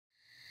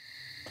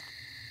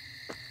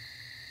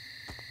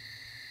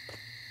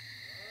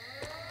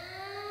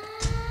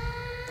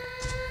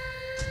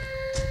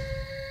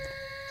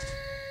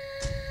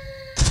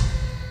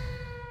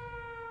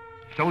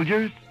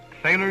soldiers,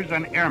 sailors,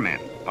 and airmen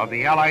of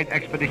the Allied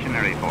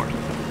Expeditionary Force.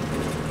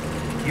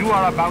 You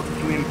are about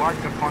to embark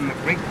upon the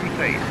great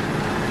crusade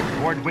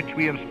toward which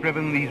we have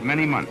striven these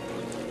many months.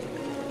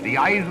 The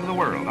eyes of the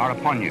world are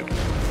upon you.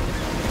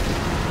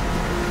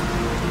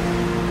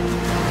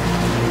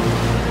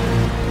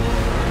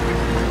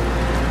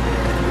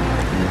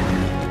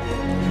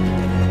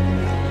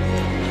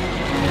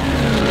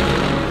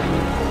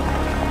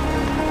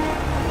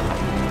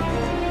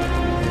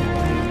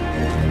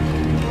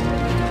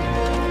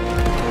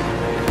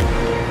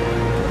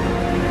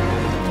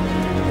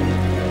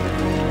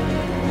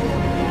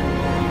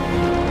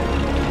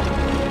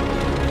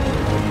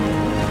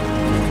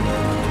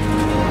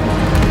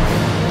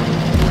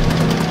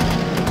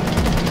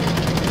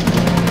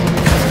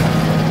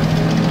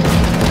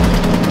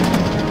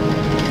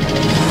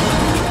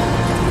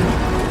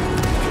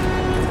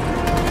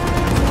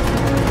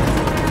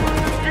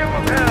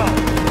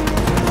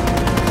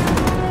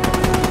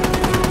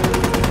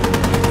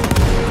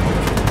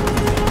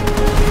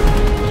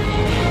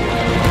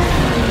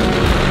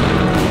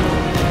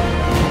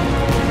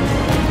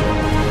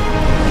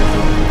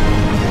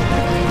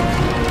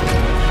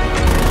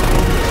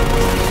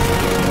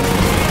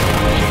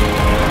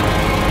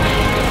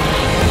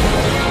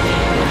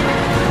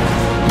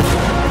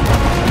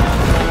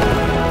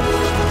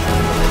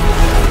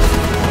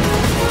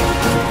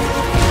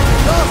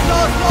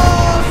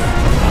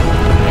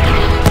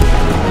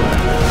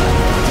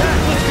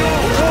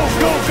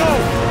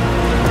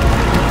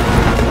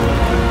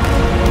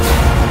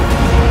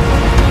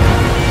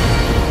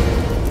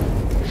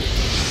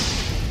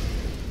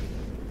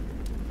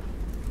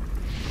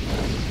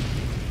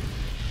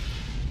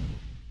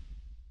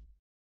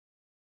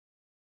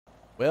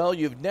 Well,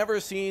 you've never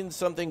seen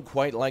something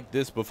quite like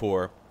this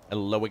before.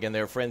 Hello again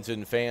there, friends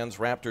and fans.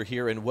 Raptor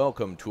here, and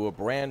welcome to a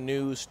brand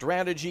new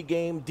strategy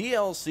game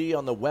DLC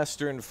on the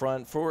Western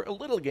Front for a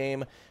little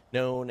game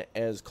known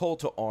as Call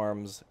to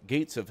Arms,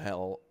 Gates of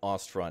Hell,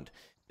 Ostfront.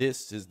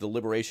 This is the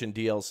Liberation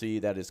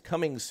DLC that is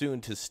coming soon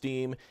to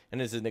Steam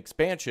and is an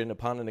expansion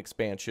upon an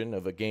expansion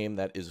of a game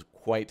that is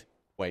quite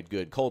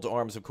good. Call to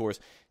Arms, of course,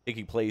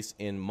 taking place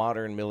in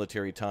modern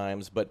military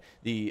times, but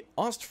the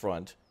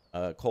Ostfront,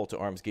 Call to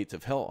Arms, Gates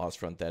of Hell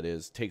Ostfront, that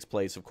is, takes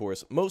place, of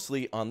course,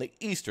 mostly on the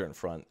Eastern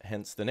Front,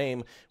 hence the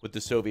name, with the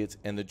Soviets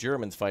and the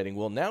Germans fighting.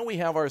 Well, now we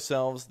have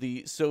ourselves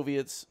the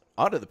Soviets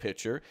out of the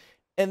picture,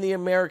 and the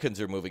Americans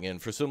are moving in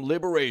for some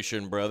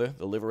liberation, brother.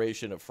 The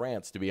liberation of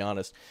France, to be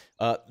honest.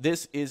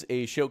 This is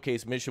a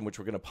showcase mission, which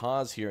we're going to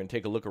pause here and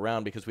take a look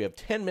around because we have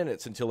 10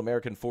 minutes until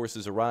American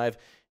forces arrive.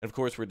 And, of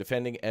course, we're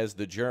defending as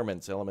the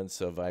Germans,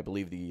 elements of, I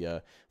believe,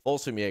 the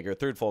Fallschirmjäger,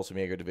 3rd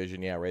Fallschirmjäger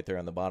Division, yeah, right there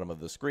on the bottom of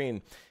the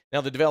screen.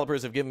 Now, the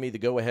developers have given me the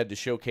go-ahead to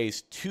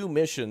showcase 2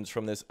 missions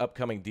from this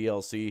upcoming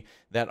DLC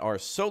that are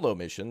solo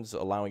missions,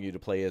 allowing you to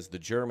play as the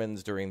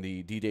Germans during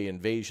the D-Day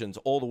invasions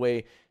all the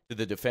way to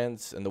the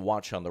defense and the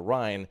Watch on the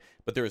Rhine.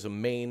 But there is a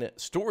main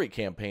story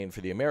campaign for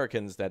the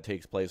Americans that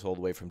takes place all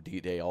the way from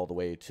D-Day all the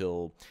way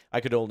till,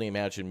 I could only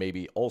imagine,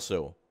 maybe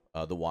also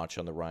the Watch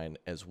on the Rhine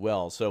as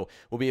well. So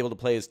we'll be able to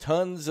play as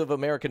tons of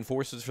American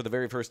forces for the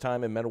very first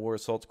time in Medal War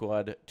Assault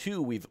Squad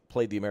 2. We've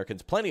played the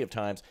Americans plenty of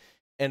times.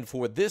 And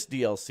for this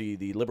DLC,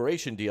 the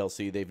Liberation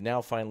DLC, they've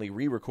now finally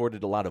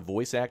re-recorded a lot of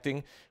voice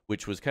acting,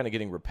 which was kind of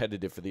getting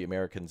repetitive for the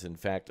Americans. In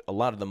fact, a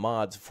lot of the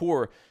mods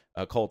for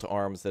Call to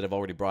Arms that have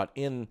already brought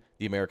in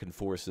the American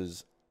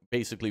forces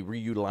basically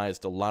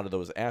reutilized a lot of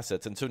those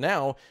assets. And so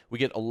now we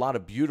get a lot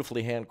of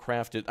beautifully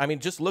handcrafted. I mean,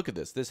 just look at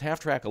this. This half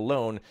track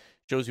alone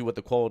shows you what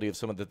the quality of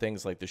some of the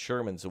things like the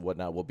Shermans and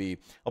whatnot will be.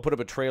 I'll put up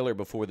a trailer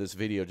before this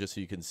video just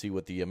so you can see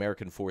what the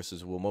American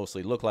forces will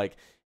mostly look like,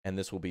 and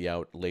this will be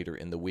out later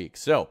in the week.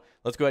 So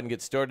let's go ahead and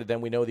get started.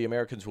 Then we know the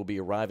Americans will be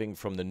arriving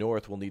from the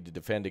north. We'll need to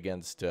defend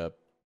against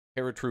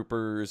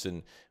paratroopers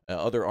and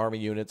other army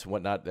units and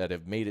whatnot that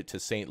have made it to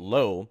St.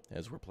 Lo,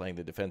 as we're playing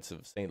the defense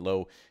of St.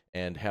 Lo,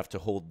 and have to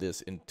hold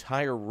this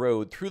entire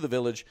road through the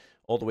village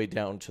all the way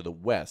down to the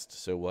west.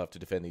 So we'll have to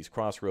defend these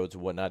crossroads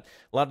and whatnot.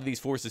 A lot of these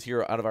forces here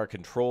are out of our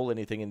control.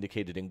 Anything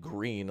indicated in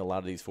green, a lot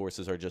of these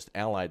forces are just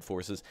allied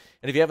forces.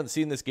 And if you haven't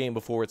seen this game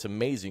before, it's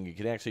amazing. You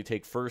can actually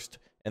take first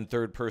and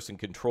third person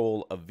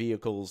control of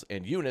vehicles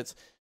and units.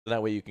 So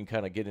that way you can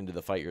kind of get into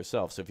the fight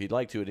yourself. So if you'd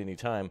like to at any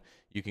time,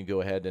 you can go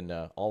ahead and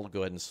I'll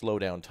go ahead and slow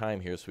down time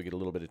here so we get a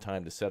little bit of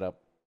time to set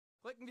up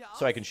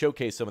so I can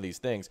showcase some of these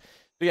things.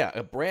 So yeah,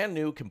 a brand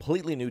new,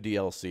 completely new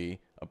DLC,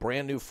 a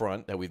brand new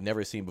front that we've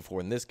never seen before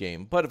in this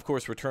game, but of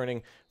course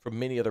returning from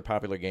many other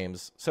popular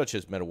games such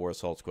as Medal War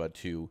Assault Squad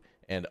 2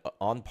 and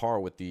on par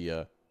with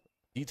the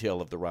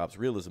detail of the Rob's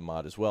Realism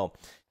mod as well.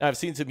 Now, I've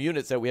seen some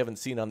units that we haven't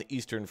seen on the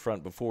Eastern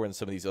Front before in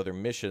some of these other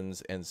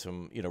missions and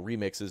some,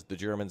 remixes. The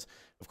Germans,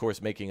 of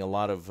course, making a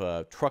lot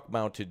of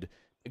truck-mounted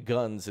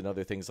guns and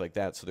other things like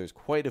that. So there's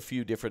quite a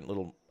few different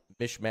little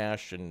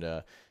mishmash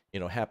and,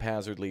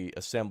 haphazardly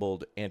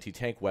assembled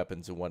anti-tank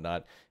weapons and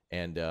whatnot.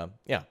 And,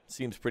 yeah,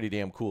 seems pretty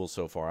damn cool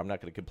so far. I'm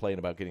not going to complain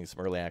about getting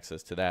some early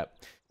access to that.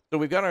 So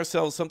we've got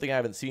ourselves something I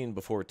haven't seen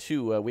before,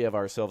 too. We have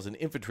ourselves an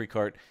infantry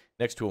cart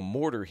next to a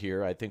mortar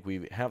here. I think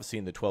we have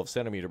seen the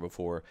 12-centimeter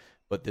before,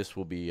 but this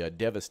will be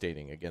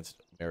devastating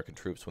against American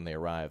troops when they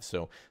arrive.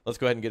 So let's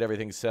go ahead and get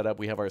everything set up.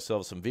 We have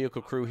ourselves some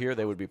vehicle crew here.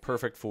 They would be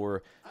perfect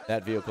for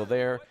that vehicle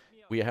there.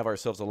 We have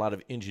ourselves a lot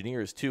of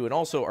engineers, too, and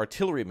also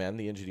artillerymen,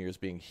 the engineers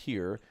being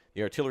here.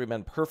 The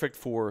artillerymen perfect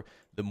for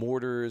the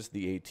mortars,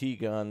 the AT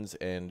guns,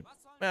 and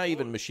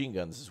even machine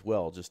guns as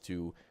well, just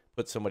to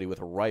put somebody with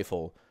a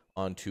rifle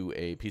onto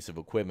a piece of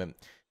equipment.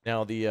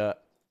 Now, the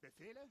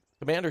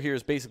commander here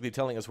is basically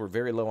telling us we're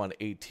very low on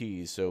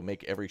ATs, so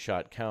make every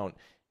shot count,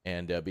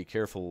 and be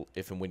careful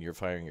if and when you're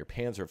firing your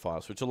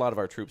Panzerfaust, which a lot of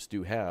our troops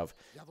do have.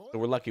 So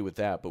we're lucky with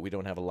that, but we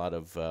don't have a lot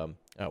of,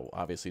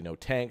 obviously no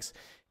tanks.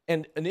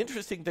 And an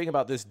interesting thing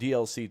about this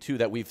DLC, too,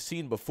 that we've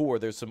seen before,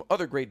 there's some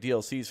other great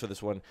DLCs for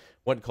this one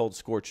called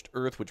Scorched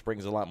Earth, which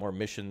brings a lot more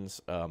missions,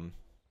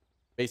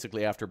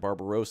 basically after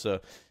Barbarossa,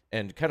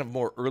 and kind of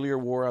more earlier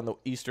war on the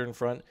Eastern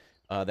Front.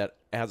 That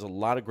has a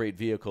lot of great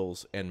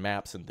vehicles and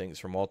maps and things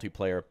for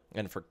multiplayer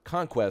and for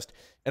conquest,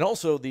 and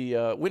also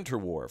the Winter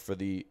War for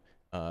the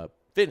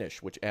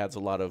Finnish, which adds a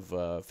lot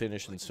of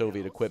Finnish and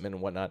Soviet equipment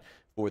and whatnot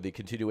for the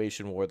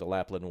Continuation War, the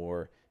Lapland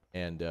War,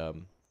 and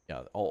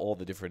all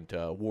the different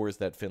wars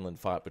that Finland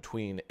fought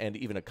between, and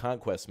even a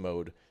conquest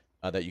mode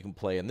that you can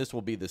play. And this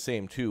will be the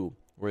same, too,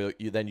 where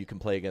you can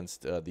play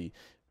against the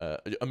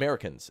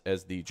Americans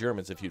as the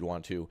Germans if you'd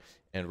want to,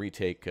 and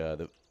retake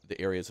the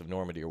areas of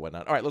Normandy or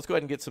whatnot. All right, let's go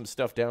ahead and get some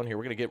stuff down here.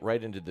 We're going to get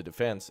right into the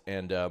defense,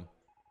 and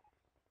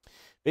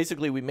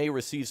basically we may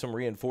receive some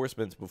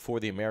reinforcements before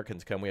the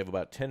Americans come. We have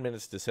about 10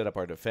 minutes to set up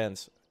our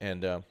defense,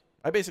 and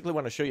I basically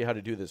want to show you how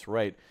to do this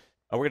right.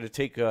 We're going to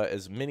take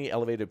as many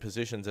elevated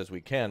positions as we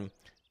can.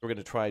 We're going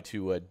to try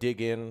to dig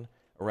in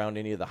around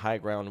any of the high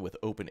ground with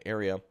open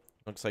area.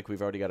 Looks like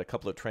we've already got a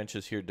couple of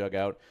trenches here dug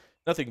out.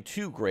 Nothing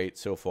too great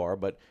so far,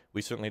 but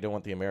we certainly don't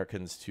want the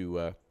Americans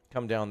to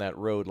come down that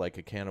road like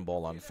a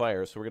cannonball on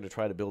fire. So we're going to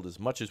try to build as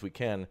much as we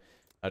can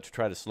to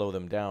try to slow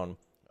them down,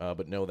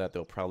 but know that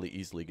they'll probably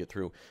easily get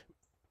through.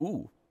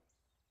 Ooh,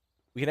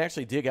 we can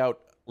actually dig out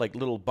like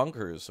little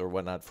bunkers or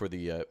whatnot for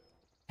the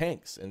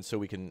tanks, and so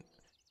we can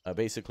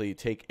basically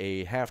take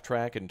a half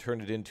track and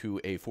turn it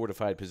into a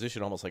fortified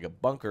position, almost like a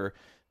bunker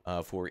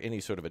for any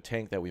sort of a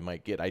tank that we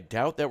might get. I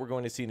doubt that we're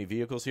going to see any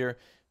vehicles here.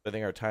 I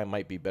think our time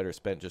might be better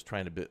spent just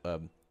trying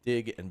to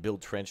dig and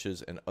build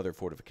trenches and other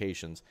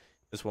fortifications.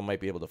 This one might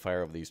be able to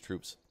fire over these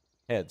troops'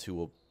 heads, who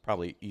will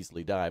probably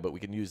easily die, but we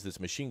can use this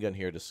machine gun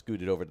here to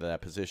scoot it over to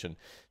that position.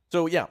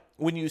 So yeah,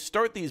 when you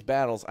start these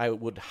battles, I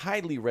would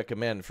highly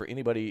recommend for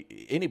anybody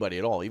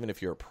at all, even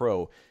if you're a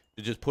pro,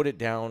 to just put it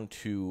down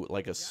to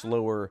like a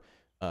slower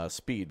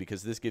speed,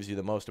 because this gives you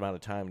the most amount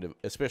of time to,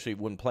 especially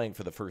when playing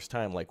for the first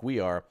time like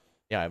we are.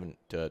 Yeah, I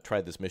haven't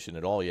tried this mission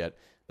at all yet.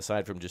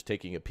 Aside from just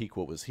taking a peek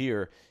what was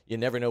here, you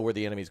never know where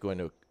the enemy's going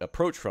to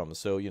approach from.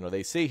 So, you know,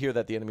 they say here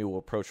that the enemy will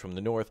approach from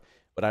the north,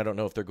 but I don't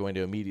know if they're going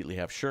to immediately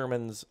have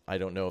Shermans. I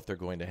don't know if they're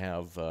going to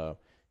have,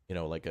 you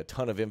know, like a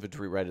ton of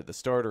infantry right at the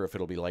start, or if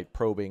it'll be light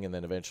probing and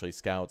then eventually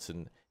scouts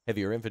and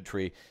heavier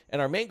infantry.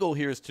 And our main goal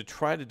here is to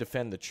try to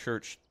defend the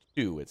church,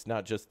 too. It's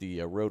not just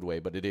the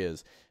roadway, but it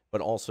is, but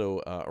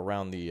also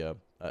around the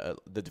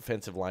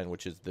defensive line,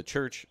 which is the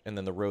church, and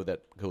then the road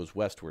that goes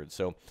westward.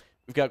 So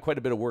we've got quite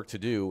a bit of work to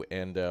do,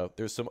 and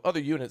there's some other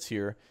units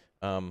here,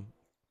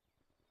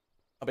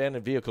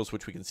 abandoned vehicles,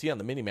 which we can see on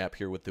the mini-map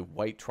here with the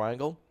white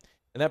triangle,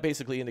 and that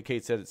basically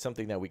indicates that it's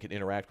something that we can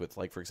interact with.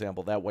 Like, for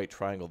example, that white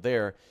triangle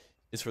there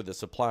is for the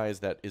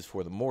supplies, that is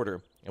for the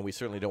mortar, and we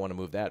certainly don't want to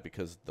move that,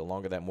 because the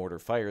longer that mortar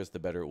fires, the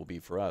better it will be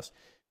for us.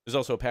 There's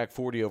also a Pack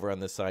 40 over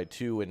on this side,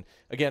 too, and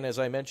again, as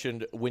I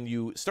mentioned, when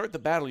you start the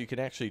battle, you can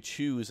actually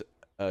choose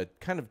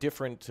kind of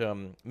different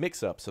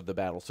mix-ups of the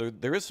battle, so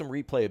there is some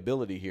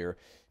replayability here.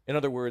 In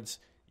other words,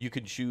 you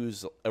can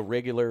choose a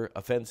regular,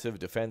 offensive,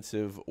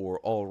 defensive, or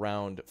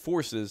all-around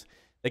forces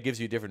that gives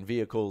you different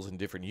vehicles and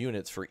different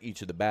units for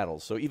each of the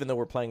battles. So even though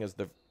we're playing as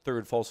the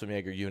 3rd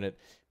Fallschirmjäger unit,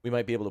 we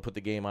might be able to put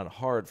the game on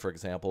hard, for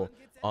example,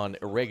 on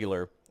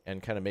irregular,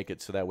 and kind of make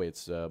it so that way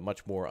it's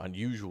much more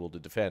unusual to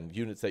defend.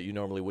 Units that you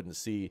normally wouldn't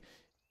see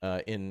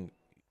in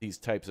these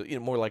types of, you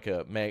know, more like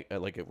a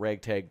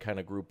ragtag kind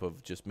of group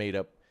of just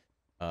made-up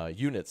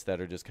units that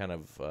are just kind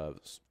of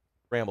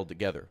scrambled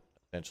together,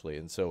 essentially.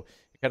 And so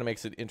it kind of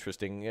makes it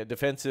interesting.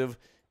 Defensive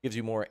gives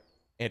you more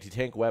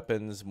anti-tank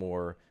weapons,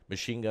 more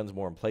machine guns,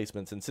 more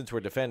emplacements, and since we're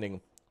defending,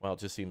 well, it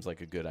just seems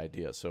like a good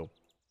idea. So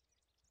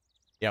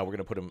yeah, we're going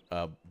to put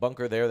a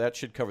bunker there. That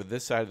should cover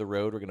this side of the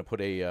road. We're going to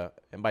put a,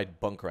 and by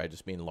bunker, I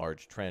just mean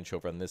large trench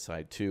over on this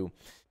side, too.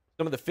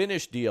 Some of the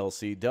Finnish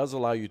DLC does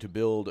allow you to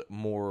build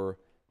more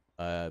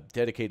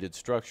dedicated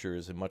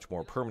structures and much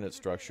more permanent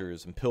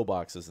structures and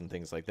pillboxes and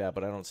things like that,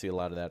 but I don't see a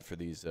lot of that for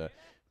these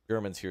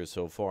Germans here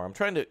so far. I'm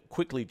trying to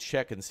quickly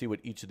check and see what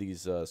each of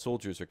these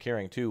soldiers are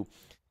carrying, too.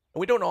 And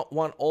we don't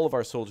want all of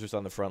our soldiers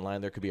on the front line.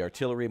 There could be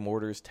artillery,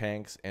 mortars,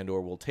 tanks, and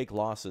or we'll take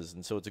losses,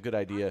 and so it's a good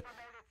idea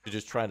to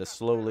just try to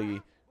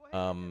slowly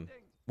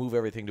move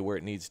everything to where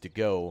it needs to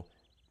go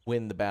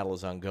when the battle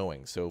is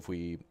ongoing. So if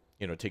we,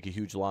 take a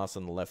huge loss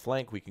on the left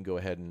flank, we can go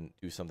ahead and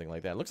do something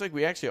like that. It looks like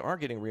we actually are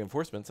getting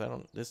reinforcements.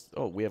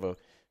 We have a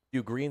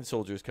few green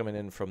soldiers coming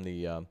in from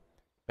the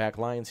back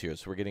lines here.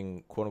 So we're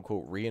getting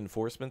quote-unquote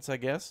reinforcements, I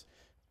guess,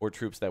 or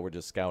troops that were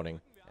just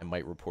scouting and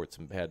might report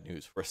some bad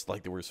news for us,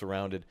 like they were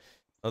surrounded.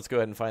 Let's go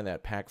ahead and find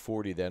that Pack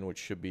 40 then, which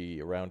should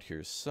be around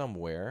here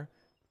somewhere.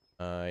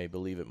 I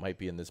believe it might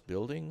be in this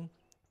building.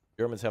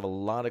 Germans have a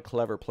lot of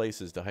clever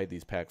places to hide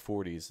these Pack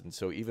 40s, and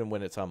so even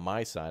when it's on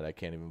my side, I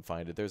can't even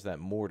find it. There's that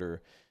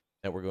mortar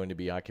that we're going to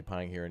be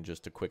occupying here in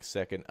just a quick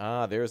second.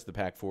 Ah, there's the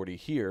Pack 40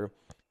 here.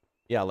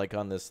 Yeah, like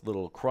on this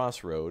little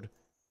crossroad,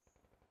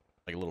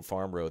 like a little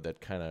farm road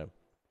that kind of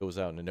goes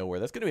out into nowhere.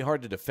 That's going to be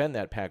hard to defend,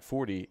 that Pack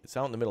 40. It's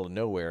out in the middle of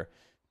nowhere,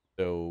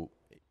 so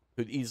it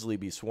could easily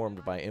be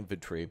swarmed by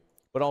infantry,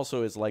 but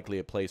also is likely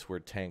a place where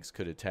tanks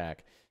could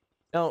attack.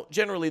 Now,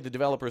 generally, the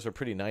developers are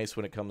pretty nice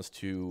when it comes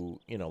to,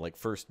 like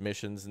first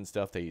missions and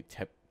stuff. They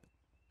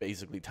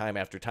basically, time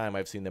after time,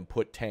 I've seen them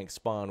put tank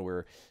spawn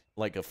where,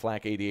 like, a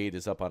Flak 88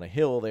 is up on a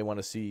hill. They want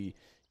to see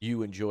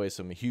you enjoy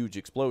some huge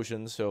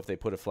explosions. So if they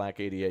put a Flak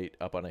 88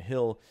 up on a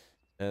hill,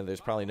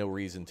 there's probably no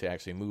reason to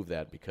actually move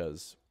that,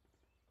 because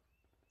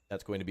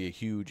that's going to be a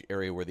huge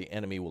area where the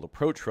enemy will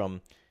approach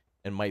from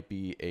and might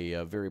be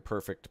a very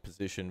perfect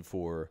position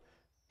for,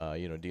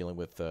 dealing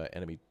with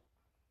enemy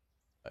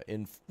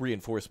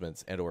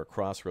reinforcements and or a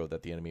crossroad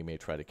that the enemy may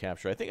try to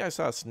capture. I think I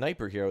saw a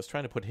sniper here. I was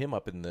trying to put him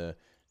up in the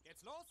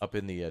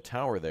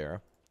tower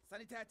there.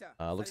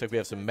 Looks like we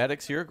have some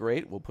medics here.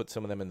 Great. We'll put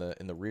some of them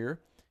in the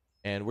rear,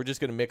 and we're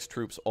just going to mix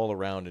troops all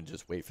around and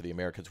just wait for the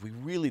Americans. We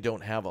really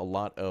don't have a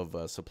lot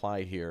of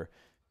supply here,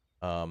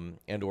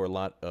 and or a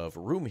lot of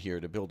room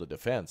here to build a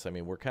defense. I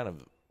mean, we're kind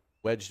of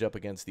wedged up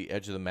against the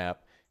edge of the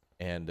map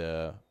and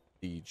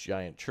the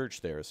giant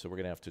church there, so we're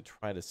going to have to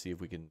try to see if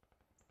we can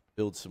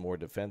build some more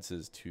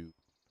defenses to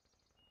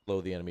slow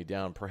the enemy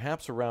down.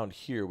 Perhaps around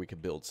here we could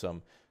build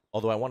some,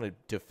 although I want to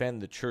defend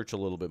the church a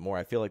little bit more.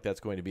 I feel like that's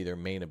going to be their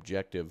main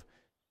objective.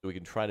 So we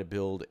can try to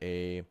build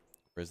a,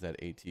 where's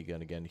that AT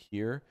gun again?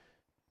 Here.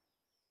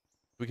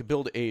 We could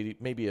build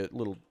maybe a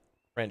little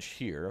trench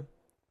here,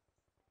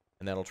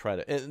 and that'll try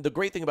to, and the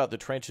great thing about the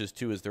trenches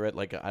too is they're at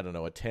like, I don't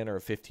know, a 10 or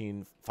a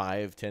 15,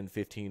 5, 10,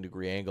 15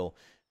 degree angle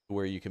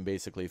where you can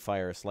basically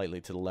fire slightly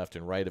to the left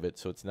and right of it,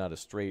 so it's not a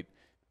straight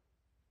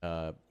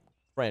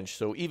trench.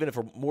 So even if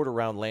a mortar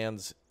round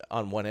lands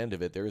on one end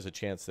of it, there is a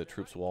chance that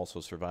troops will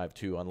also survive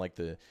too, unlike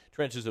the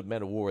trenches of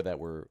Men of War that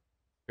were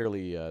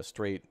fairly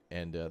straight,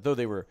 and though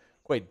they were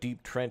quite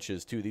deep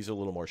trenches too, these are a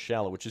little more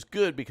shallow, which is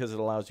good because it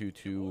allows you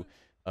to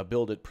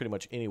build it pretty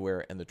much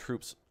anywhere, and the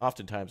troops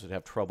oftentimes would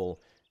have trouble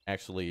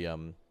actually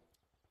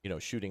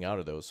shooting out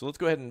of those. So let's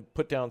go ahead and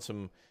put down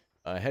some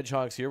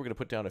hedgehogs here. We're going to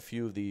put down a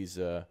few of these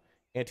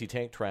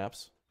anti-tank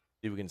traps.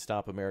 See if we can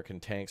stop American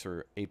tanks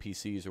or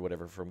APCs or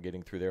whatever from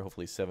getting through there.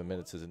 Hopefully 7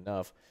 minutes is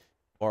enough.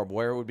 Barbed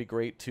wire would be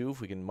great too if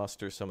we can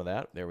muster some of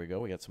that. There we go.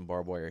 We got some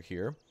barbed wire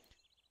here.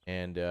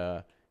 And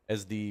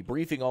as the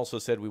briefing also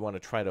said, we want to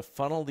try to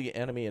funnel the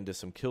enemy into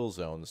some kill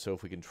zones. So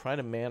if we can try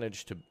to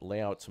manage to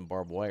lay out some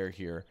barbed wire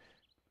here,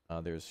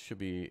 there should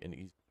be an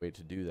easy way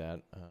to do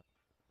that.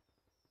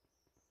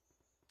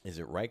 Is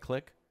it right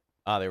click?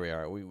 Ah, there we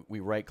are. We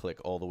right click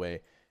all the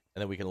way,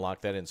 and then we can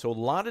lock that in. So a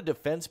lot of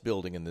defense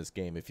building in this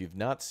game. If you've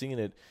not seen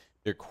it,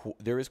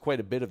 there is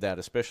quite a bit of that,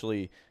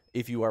 especially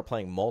if you are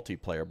playing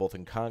multiplayer, both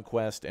in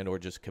Conquest and or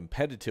just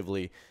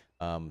competitively.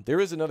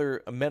 There is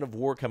another Men of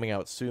War coming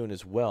out soon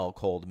as well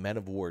called Men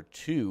of War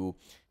 2,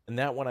 and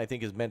that one I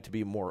think is meant to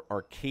be a more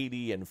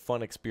arcadey and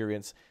fun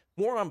experience,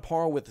 more on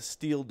par with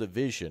Steel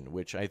Division,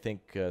 which I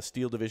think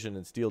Steel Division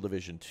and Steel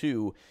Division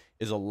 2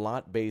 is a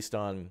lot based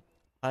on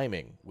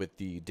timing, with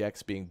the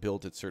decks being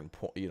built at certain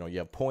points. You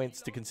have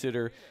points to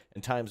consider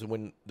and times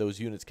when those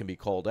units can be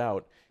called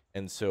out.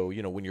 And so,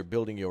 when you're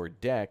building your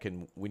deck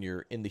and when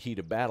you're in the heat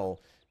of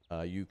battle,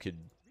 you could,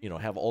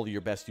 have all of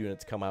your best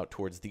units come out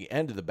towards the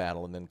end of the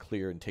battle and then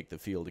clear and take the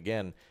field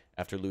again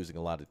after losing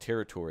a lot of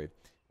territory.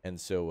 And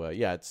so,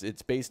 yeah,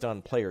 it's based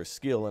on player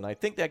skill, and I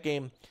think that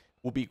game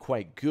will be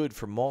quite good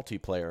for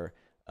multiplayer.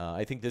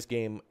 I think this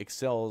game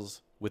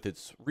excels with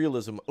its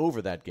realism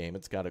over that game.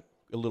 It's got a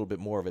little bit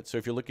more of it. So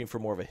if you're looking for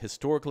more of a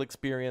historical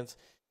experience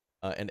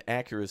and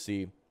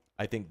accuracy,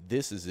 I think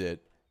this is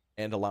it,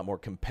 and a lot more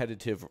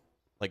competitive,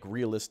 like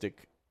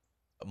realistic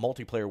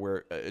multiplayer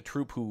where a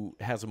troop who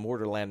has a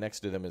mortar land next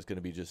to them is going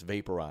to be just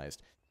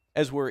vaporized.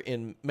 As we're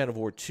in Men of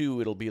War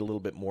 2, it'll be a little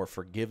bit more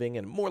forgiving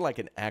and more like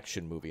an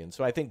action movie. And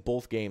so I think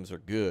both games are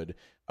good.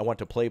 I want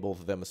to play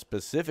both of them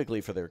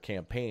specifically for their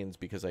campaigns,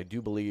 because I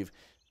do believe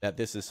that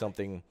this is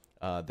something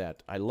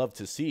that I love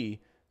to see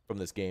from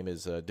this game,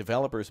 is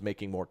developers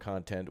making more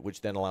content,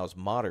 which then allows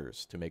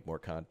modders to make more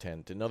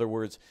content. In other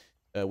words,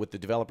 with the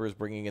developers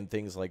bringing in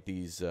things like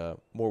these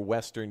more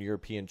Western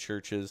European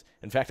churches.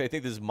 In fact, I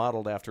think this is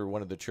modeled after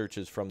one of the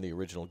churches from the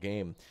original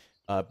game.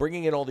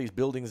 Bringing in all these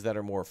buildings that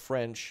are more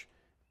French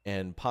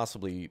and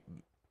possibly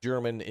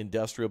German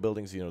industrial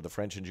buildings, the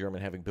French and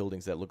German having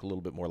buildings that look a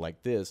little bit more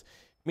like this,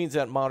 means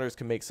that modders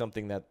can make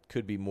something that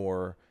could be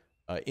more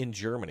in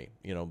Germany.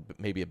 You know,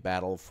 maybe a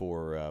battle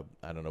for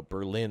I don't know,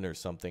 Berlin or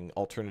something.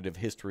 Alternative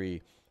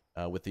history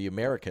with the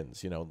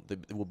Americans. You know,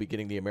 we'll be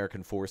getting the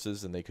American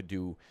forces, and they could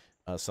do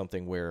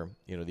something where,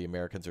 you know, the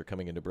Americans are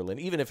coming into Berlin,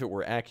 even if it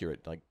were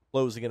accurate, like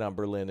closing in on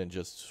Berlin and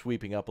just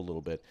sweeping up a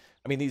little bit.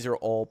 I mean, these are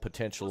all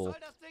potential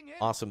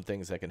awesome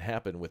things that can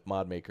happen with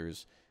mod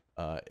makers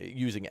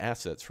using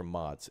assets from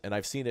mods. And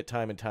I've seen it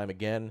time and time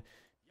again,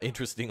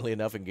 interestingly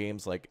enough, in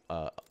games like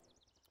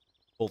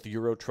both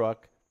Euro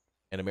Truck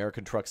and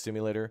American Truck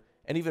Simulator,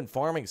 and even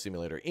Farming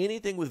Simulator.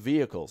 Anything with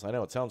vehicles. I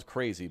know it sounds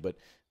crazy, but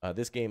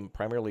this game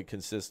primarily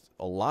consists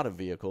a lot of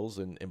vehicles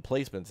and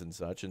placements and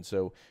such. And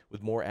so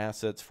with more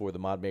assets for the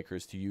mod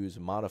makers to use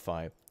and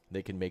modify,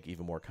 they can make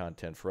even more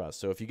content for us.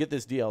 So if you get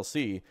this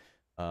DLC,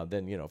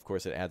 then, you know, of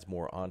course, it adds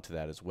more onto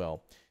that as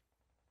well.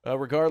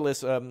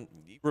 Regardless,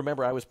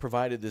 remember, I was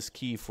provided this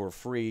key for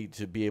free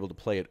to be able to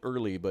play it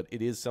early, but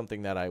it is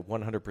something that I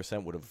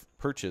 100% would have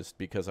purchased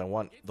because I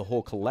want the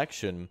whole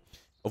collection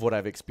of what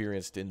I've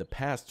experienced in the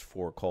past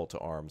for Call to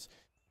Arms.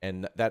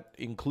 And that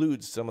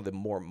includes some of the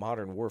more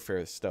modern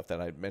warfare stuff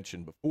that I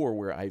mentioned before,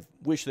 where I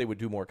wish they would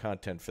do more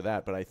content for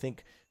that. But I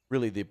think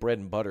really the bread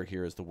and butter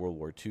here is the World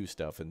War II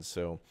stuff. And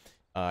so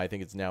I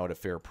think it's now at a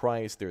fair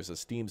price. There's a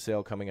Steam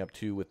sale coming up,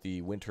 too, with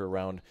the winter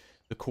around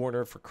the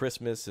corner for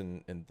Christmas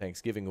and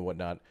Thanksgiving and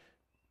whatnot.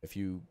 If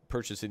you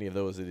purchase any of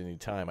those at any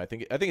time, I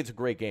think it's a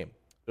great game.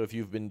 So if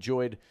you've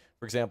enjoyed,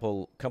 for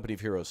example, Company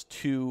of Heroes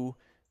 2,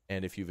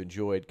 and if you've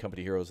enjoyed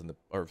Company Heroes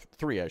or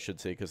 3, I should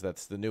say, because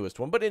that's the newest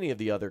one, but any of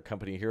the other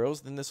Company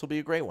Heroes, then this will be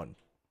a great one.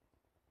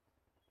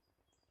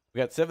 We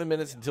got 7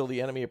 minutes until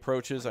the enemy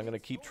approaches. I'm going to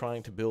keep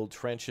trying to build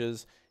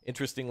trenches.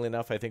 Interestingly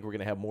enough, I think we're going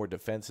to have more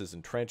defenses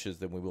and trenches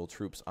than we will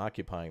troops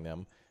occupying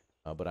them.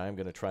 But I'm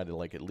going to try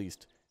to at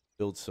least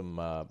build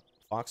some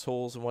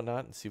foxholes and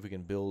whatnot, and see if we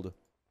can build a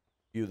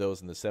few of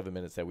those in the 7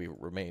 minutes that we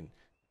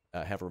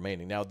have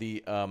remaining. Now,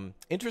 the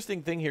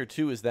interesting thing here,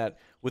 too, is that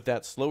with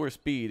that slower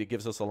speed, it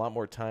gives us a lot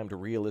more time to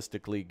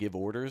realistically give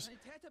orders.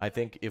 I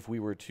think if we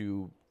were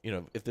to,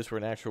 if this were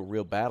an actual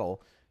real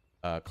battle,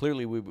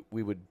 clearly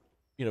we would,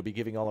 be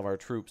giving all of our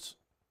troops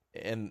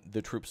and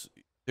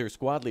their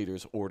squad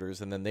leaders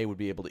orders, and then they would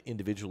be able to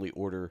individually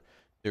order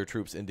their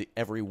troops into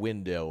every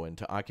window and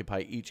to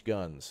occupy each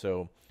gun.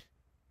 So,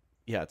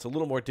 yeah, it's a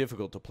little more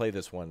difficult to play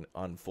this one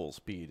on full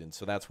speed, and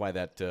so that's why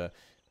that,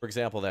 for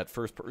example, that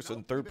first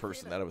person, third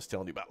person that I was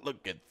telling you about,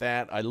 look at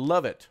that. I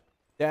love it.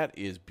 That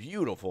is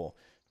beautiful.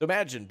 So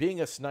imagine being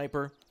a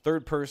sniper,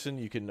 third person,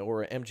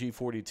 or an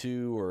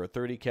MG42 or a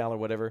 30 cal or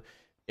whatever.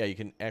 Yeah, you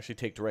can actually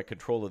take direct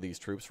control of these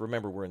troops.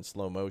 Remember, we're in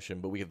slow motion,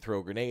 but we can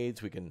throw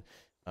grenades, we can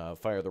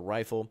fire the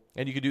rifle,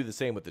 and you can do the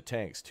same with the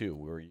tanks, too,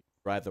 where you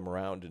drive them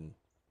around and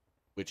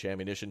switch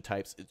ammunition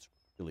types. It's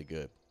really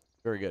good.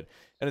 Very good.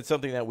 And it's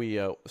something that we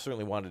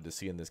certainly wanted to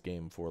see in this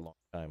game for a long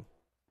time.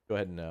 Go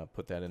ahead and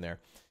put that in there.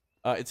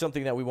 It's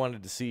something that we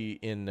wanted to see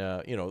in,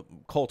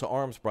 Call to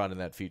Arms brought in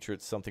that feature.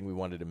 It's something we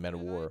wanted in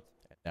MetaWar,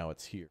 and now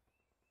it's here.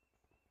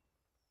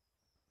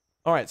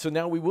 All right, so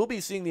now we will be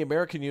seeing the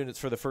American units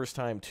for the first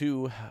time,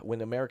 too.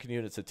 When American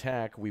units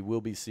attack, we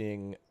will be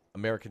seeing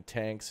American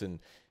tanks and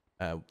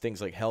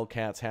things like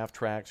Hellcats,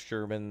 half-tracks,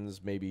 Shermans,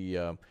 maybe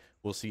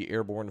we'll see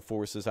airborne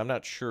forces. I'm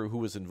not sure who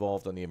was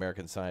involved on the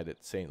American side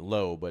at St.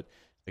 Lo, but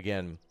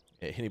again,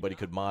 anybody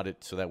could mod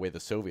it so that way the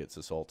Soviets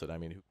assaulted. I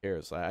mean, who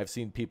cares? I've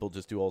seen people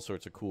just do all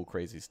sorts of cool,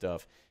 crazy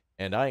stuff,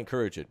 and I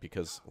encourage it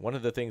because one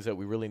of the things that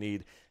we really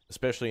need,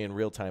 especially in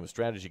real-time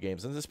strategy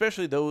games, and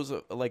especially those,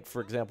 like,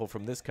 for example,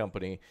 from this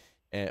company,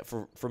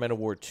 for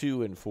MetaWar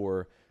 2 and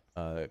for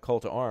Call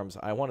to Arms,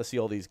 I want to see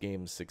all these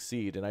games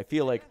succeed, and I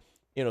feel like,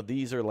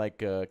 these are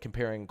like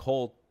comparing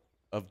Call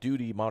of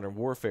Duty Modern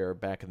Warfare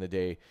back in the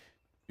day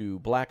to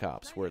Black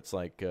Ops, where it's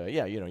like,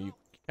 you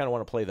kind of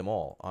want to play them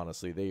all,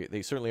 honestly.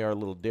 They certainly are a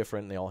little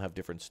different. They all have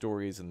different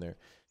stories, and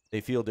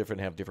they feel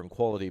different, have different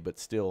quality, but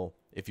still,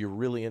 if you're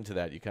really into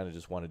that, you kind of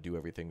just want to do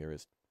everything there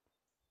is.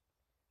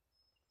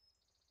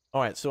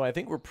 All right, so I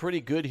think we're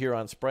pretty good here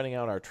on spreading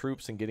out our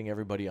troops and getting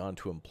everybody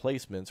onto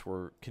emplacements.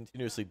 We're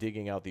continuously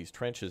digging out these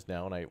trenches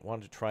now, and I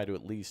wanted to try to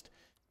at least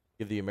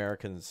give the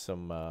Americans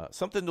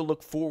something to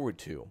look forward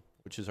to,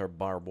 which is our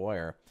barbed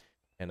wire.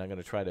 And I'm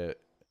going to try to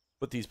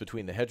put these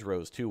between the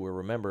hedgerows, too, where,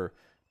 remember,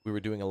 we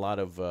were doing a lot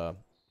of... there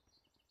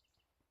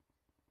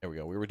we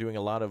go. We were doing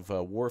a lot of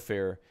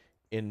warfare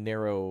in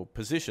narrow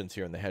positions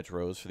here in the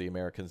hedgerows for the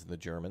Americans and the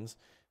Germans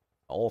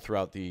all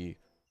throughout the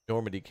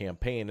Normandy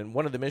campaign. And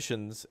one of the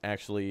missions,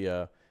 actually,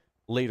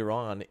 later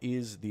on,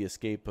 is the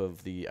escape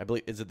of the... I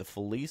believe... Is it the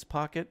Felice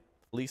Pocket?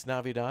 Felice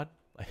Navidad?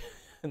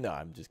 No,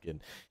 I'm just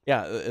kidding.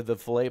 Yeah, the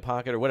Filet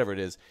Pocket or whatever it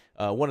is.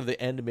 One of the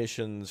end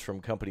missions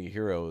from Company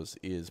Heroes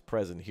is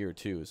present here,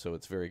 too, so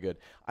it's very good.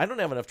 I don't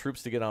have enough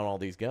troops to get on all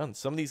these guns.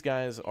 Some of these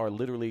guys are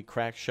literally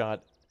crack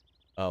shot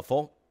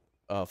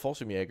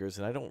Fallschirmjägers,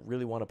 and I don't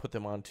really want to put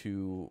them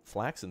onto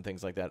flaks and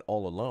things like that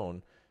all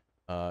alone.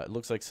 It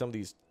looks like some of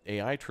these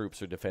AI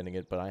troops are defending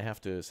it, but I have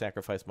to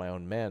sacrifice my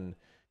own men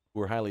who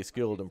are highly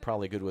skilled and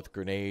probably good with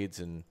grenades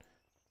and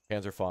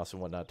Panzerfaust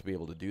and whatnot to be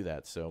able to do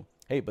that. So,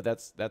 hey, but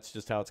that's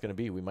just how it's going to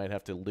be. We might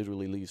have to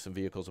literally leave some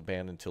vehicles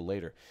abandoned until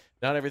later.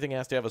 Not everything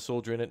has to have a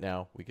soldier in it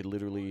now. We could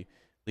literally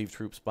leave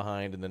troops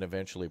behind and then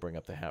eventually bring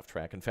up the half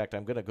track. In fact,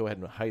 I'm going to go ahead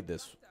and hide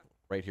this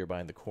right here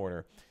behind the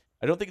corner.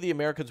 I don't think the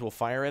Americans will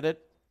fire at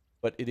it,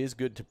 but it is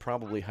good to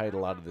probably hide a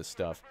lot of this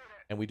stuff.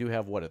 And we do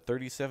have, what, a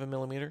 37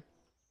 millimeter?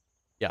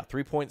 Yeah,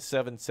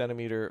 3.7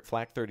 centimeter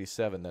flak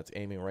 37 that's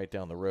aiming right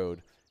down the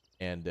road.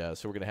 And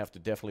so we're going to have to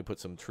definitely put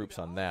some troops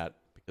on that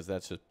because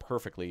that's just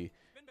perfectly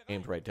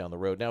aimed right down the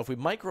road. Now, if we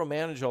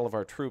micromanage all of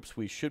our troops,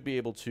 we should be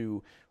able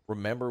to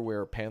remember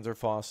where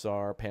Panzerfausts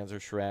are,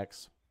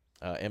 Panzerschrecks,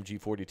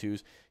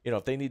 MG42s. You know,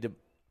 if they need to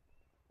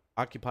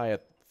occupy a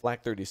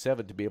flak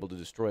 37 to be able to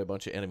destroy a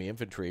bunch of enemy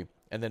infantry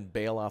and then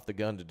bail off the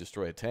gun to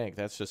destroy a tank,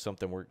 that's just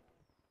something we're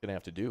going to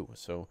have to do.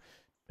 So,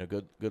 you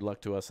know, good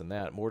luck to us in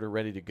that. Mortar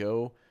ready to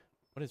go.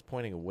 What is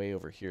pointing away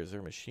over here? Is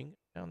there a machine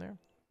gun down there?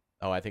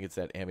 Oh, I think it's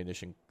that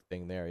ammunition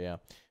thing there, yeah.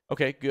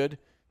 Okay, good.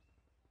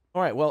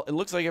 All right, well, it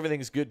looks like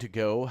everything's good to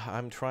go.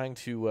 I'm trying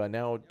to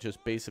now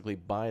just basically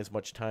buy as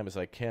much time as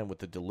I can with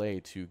the delay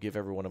to give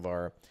every one of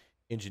our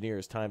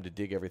engineers time to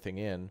dig everything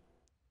in.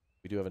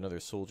 We do have another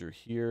soldier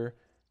here.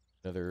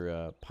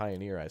 Another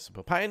pioneer, I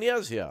suppose.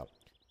 Pioneers, yeah.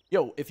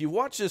 Yo, if you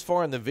watch this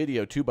far in the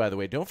video, too, by the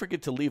way, don't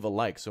forget to leave a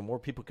like so more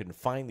people can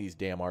find these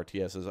damn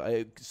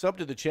RTSs. Sub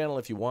to the channel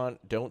if you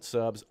want. Don't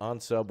subs, on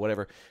sub,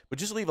 whatever. But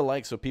just leave a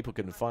like so people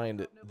can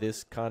find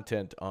this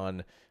content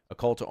on a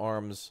Call to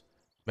Arms,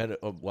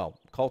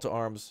 Call to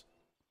Arms,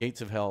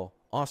 Gates of Hell,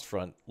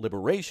 Ostfront,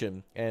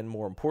 Liberation, and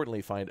more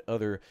importantly, find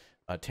other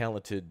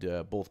talented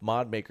both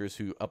mod makers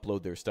who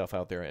upload their stuff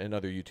out there and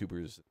other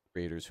YouTubers,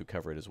 creators who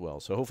cover it as well.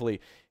 So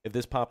hopefully, if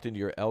this popped into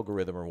your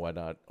algorithm or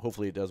whatnot,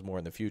 hopefully it does more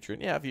in the future.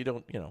 And yeah, if you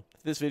don't, you know,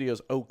 if this video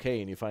is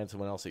okay and you find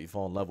someone else that you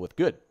fall in love with,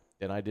 good.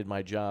 Then I did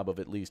my job of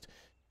at least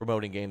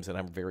promoting games that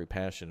I'm very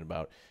passionate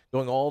about.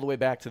 Going all the way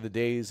back to the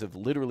days of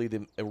literally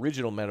the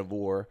original Men of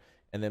War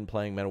and then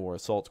playing Men of War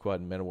Assault Squad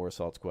and Men of War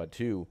Assault Squad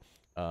 2.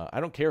 I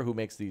don't care who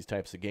makes these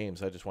types of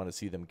games. I just want to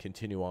see them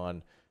continue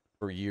on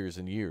for years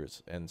and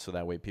years, and so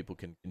that way people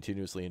can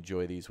continuously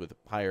enjoy these with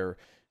higher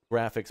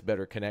graphics,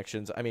 better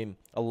connections. I mean,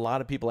 a lot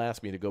of people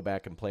ask me to go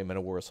back and play Men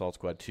of War Assault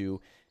Squad 2.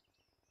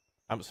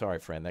 I'm sorry,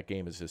 friend, that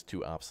game is just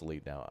too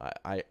obsolete now.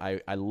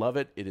 I love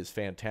it. It is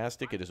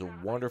fantastic. It is a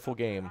wonderful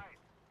game,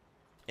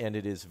 and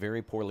it is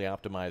very poorly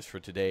optimized for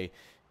today.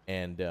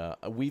 And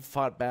we've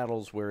fought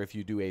battles where if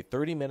you do a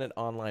 30-minute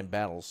online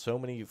battle, so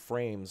many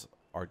frames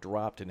are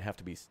dropped and have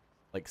to be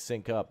like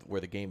sync up where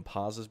the game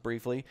pauses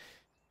briefly,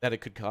 that it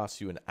could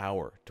cost you an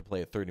hour to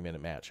play a 30-minute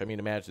match. I mean,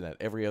 imagine that.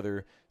 Every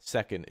other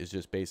second is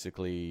just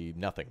basically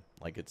nothing.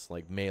 Like it's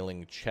like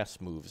mailing chess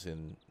moves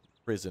in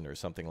prison or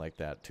something like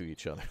that to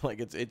each other.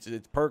 Like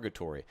it's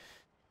purgatory.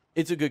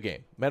 It's a good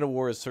game. Men of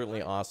War is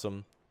certainly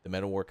awesome. The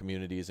Men of War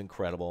community is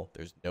incredible.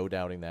 There's no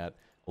doubting that.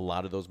 A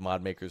lot of those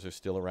mod makers are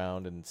still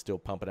around and still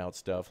pumping out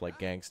stuff like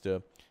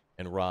Gangsta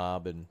and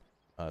Rob, and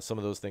some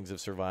of those things have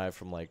survived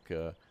from like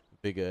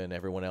Biga and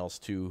everyone else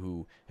too,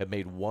 who have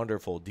made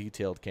wonderful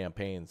detailed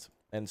campaigns.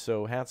 And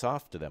so hats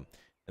off to them.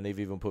 And they've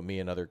even put me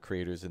and other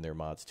creators in their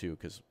mods too,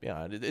 because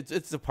yeah,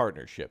 it's a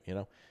partnership, you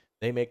know.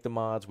 They make the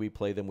mods, we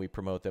play them, we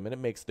promote them, and it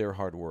makes their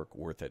hard work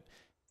worth it.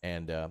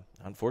 And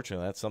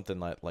unfortunately, that's something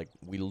that like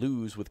we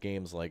lose with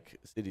games like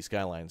City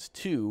Skylines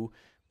 2,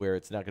 where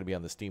it's not going to be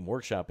on the Steam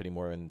Workshop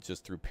anymore and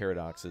just through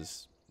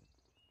Paradox's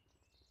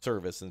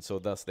service, and so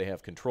thus they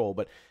have control.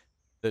 But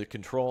the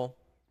control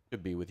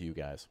should be with you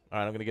guys. All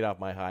right, I'm going to get off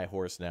my high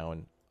horse now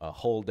and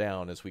hold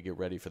down as we get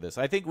ready for this.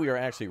 I think we are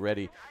actually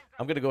ready.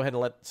 I'm going to go ahead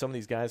and let some of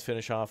these guys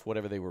finish off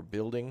whatever they were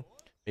building.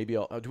 Maybe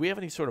I'll... do we have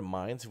any sort of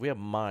mines? If we have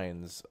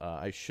mines,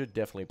 I should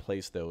definitely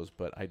place those,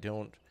 but I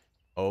don't...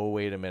 Oh,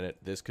 wait a minute.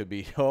 This could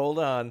be... Hold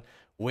on.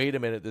 Wait a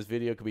minute. This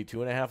video could be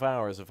 2.5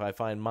 hours if I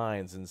find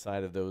mines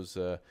inside of those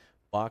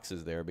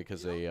boxes there,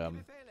 because a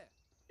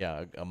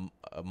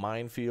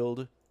minefield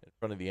in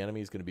front of the enemy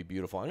is going to be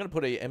beautiful. I'm going to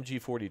put a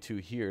MG42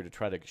 here to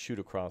try to shoot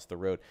across the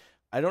road.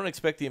 I don't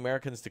expect the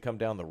Americans to come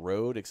down the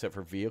road except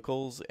for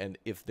vehicles, and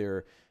if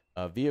their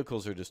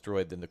vehicles are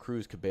destroyed, then the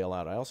crews could bail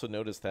out. I also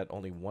noticed that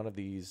only one of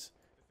these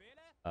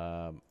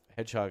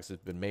hedgehogs has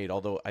been made,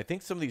 although I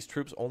think some of these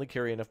troops only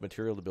carry enough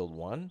material to build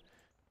one.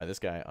 This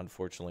guy,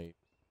 unfortunately,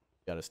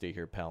 got to stay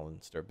here, pal,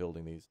 and start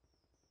building these.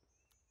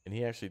 Can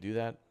he actually do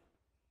that?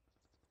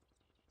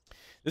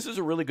 This is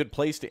a really good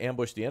place to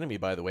ambush the enemy,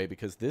 by the way,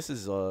 because this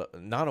is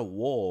not a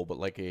wall, but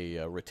like a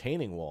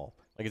retaining wall.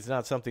 Like, it's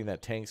not something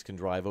that tanks can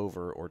drive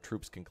over or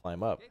troops can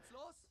climb up.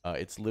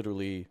 It's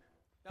literally,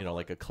 you know,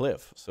 like a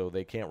cliff, so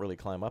they can't really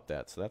climb up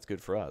that. So that's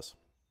good for us.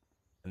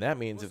 And that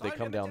means if they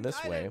come down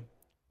this way,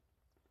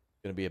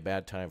 it's going to be a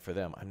bad time for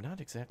them. I'm not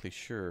exactly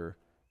sure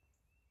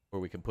where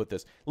we can put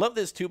this. Love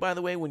this, too, by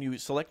the way. When you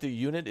select a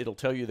unit, it'll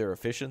tell you their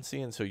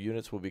efficiency, and so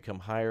units will become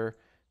higher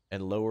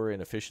and lower in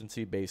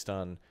efficiency based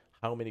on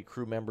how many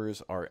crew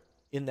members are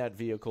in that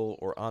vehicle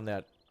or on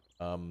that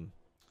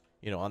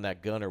you know, on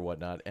that gun or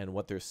whatnot, and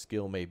what their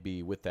skill may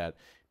be with that.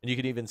 And you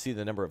can even see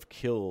the number of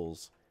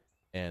kills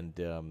and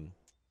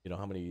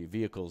how many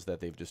vehicles that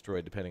they've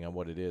destroyed depending on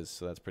what it is.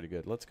 So that's pretty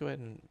good. Let's go ahead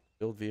and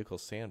build vehicle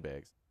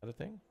sandbags. Is that a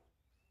thing?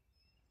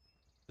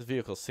 This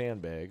vehicle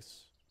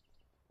sandbags.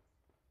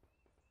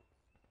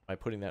 Am I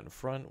putting that in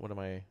front? What am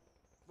I?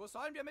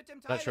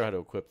 Not sure how to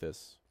equip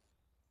this.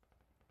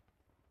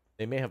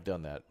 They may have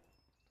done that.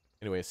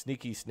 Anyway, a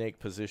sneaky snake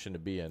position to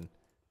be in.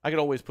 I could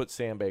always put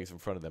sandbags in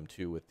front of them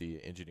too with the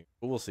engineer.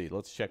 But we'll see.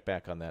 Let's check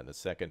back on that in a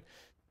second.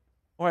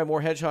 All right,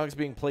 more hedgehogs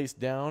being placed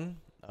down.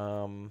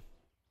 Go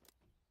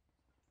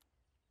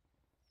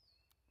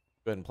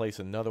ahead and place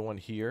another one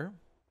here.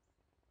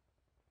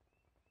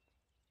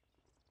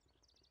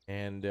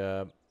 And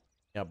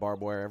yeah,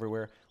 barbed wire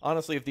everywhere.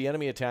 Honestly, if the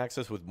enemy attacks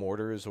us with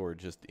mortars or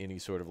just any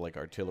sort of like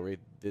artillery,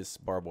 this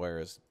barbed wire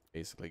is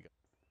basically.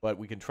 But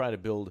we can try to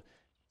build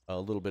a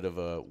little bit of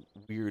a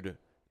weird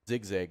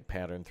zigzag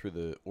pattern through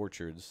the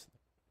orchards.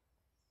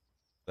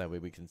 That way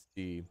we can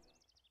see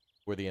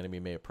where the enemy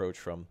may approach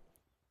from.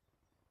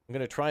 I'm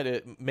going to try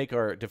to make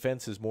our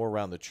defenses more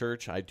around the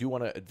church. I do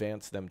want to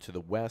advance them to the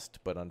west,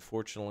 but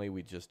unfortunately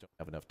we just don't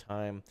have enough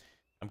time.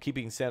 I'm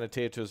keeping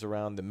sanitators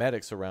around, the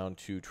medics around,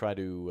 to try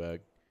to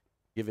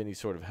give any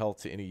sort of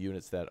health to any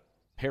units that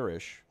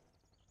perish.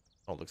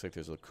 Oh, it looks like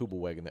there's a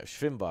Kubelwagen there,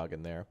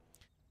 Schwimmwagen there.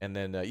 And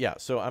then, yeah,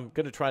 so I'm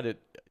going to try to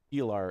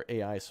heal our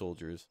AI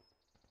soldiers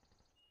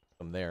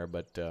from there,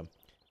 but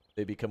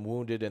they become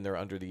wounded and they're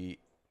under the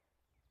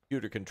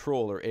computer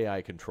control or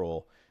AI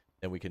control,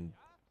 then we can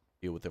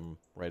deal with them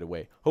right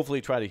away.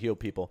 Hopefully try to heal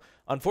people.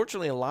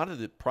 Unfortunately, a lot of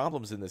the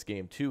problems in this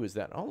game, too, is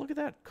that, oh, look at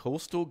that,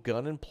 coastal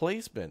gun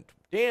emplacement.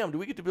 Damn, do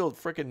we get to build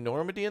frickin'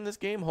 Normandy in this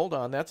game? Hold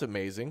on, that's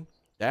amazing.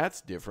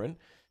 That's different.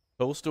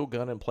 Coastal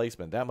gun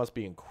emplacement. That must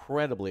be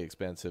incredibly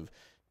expensive.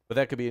 But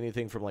that could be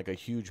anything from like a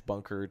huge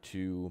bunker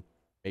to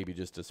maybe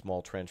just a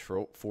small trench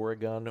for a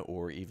gun,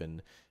 or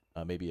even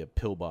maybe a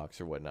pillbox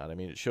or whatnot. I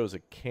mean, it shows a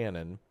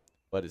cannon,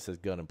 but it says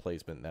gun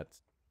emplacement. That's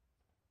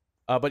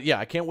but yeah,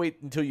 I can't wait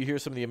until you hear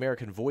some of the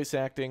American voice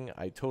acting.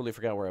 I totally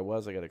forgot where I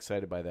was. I got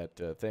excited by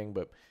that thing,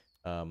 but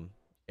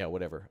yeah,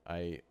 whatever.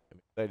 I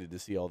am excited to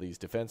see all these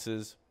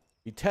defenses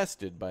be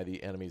tested by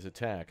the enemy's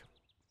attack.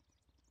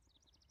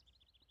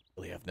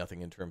 Really have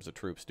nothing in terms of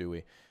troops, do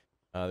we?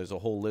 There's a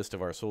whole list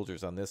of our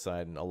soldiers on this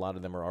side, and a lot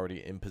of them are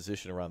already in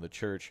position around the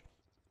church.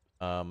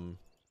 Yeah,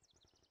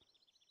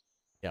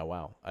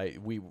 wow.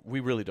 We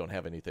really don't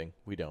have anything.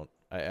 We don't.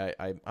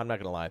 I'm not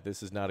going to lie.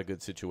 This is not a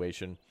good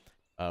situation.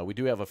 We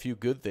do have a few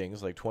good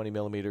things, like 20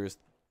 millimeters,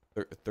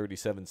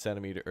 37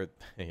 centimeter. Or,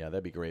 yeah,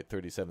 that'd be great.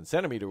 37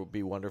 centimeter would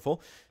be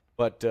wonderful.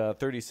 But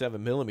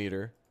 37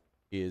 millimeter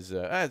is,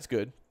 it's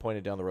good.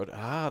 Pointed down the road.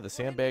 Ah, the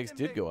sandbags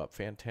did go up.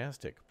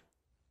 Fantastic.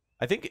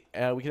 I think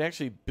we can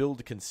actually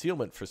build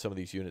concealment for some of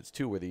these units,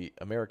 too, where the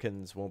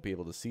Americans won't be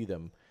able to see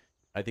them.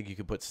 I think you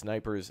could put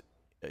snipers.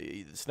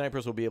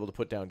 Snipers will be able to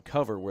put down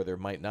cover where there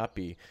might not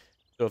be.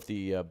 So if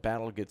the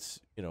battle gets,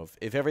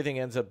 if everything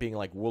ends up being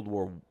like World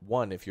War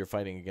I, if you're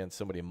fighting against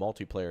somebody in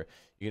multiplayer,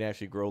 you can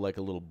actually grow like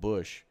a little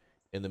bush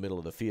in the middle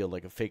of the field,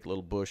 like a fake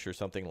little bush or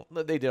something.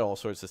 They did all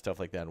sorts of stuff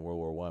like that in World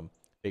War I,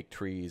 fake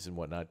trees and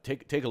whatnot.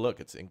 Take a look.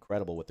 It's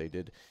incredible what they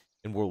did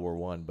in World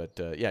War I.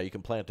 But yeah, you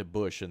can plant a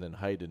bush and then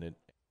hide in it.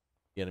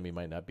 The enemy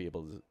might not be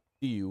able to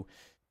see you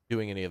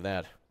doing any of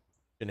that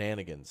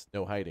shenanigans.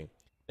 No hiding.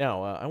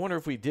 Now, I wonder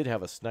if we did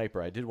have a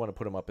sniper. I did want to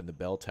put him up in the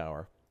bell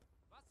tower,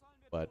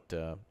 but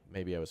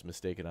maybe I was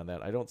mistaken on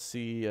that. I don't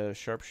see a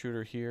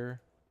sharpshooter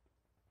here.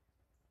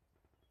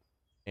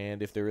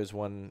 And if there is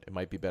one, it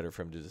might be better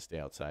for him to just stay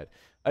outside.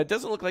 It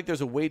doesn't look like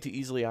there's a way to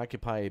easily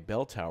occupy a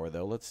bell tower,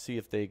 though. Let's see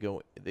if they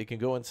can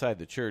go inside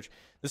the church.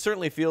 This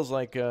certainly feels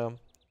like,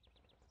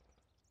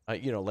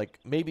 like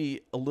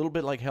maybe a little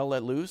bit like Hell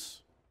Let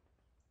Loose.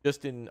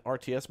 Just in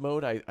RTS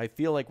mode, I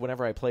feel like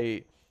whenever I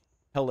play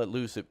Hell Let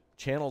Loose, it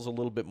channels a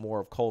little bit more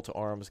of Call to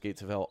Arms,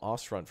 Gates of Hell,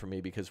 Ostfront for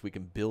me, because we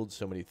can build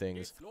so many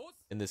things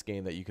in this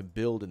game that you can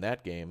build in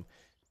that game.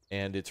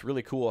 And it's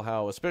really cool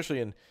how, especially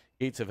in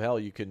Gates of Hell,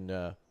 you can,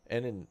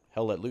 and in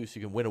Hell Let Loose,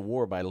 you can win a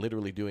war by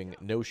literally doing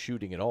no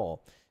shooting at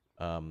all.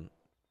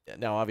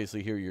 Now,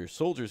 obviously, here your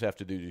soldiers have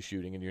to do the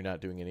shooting, and you're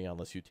not doing any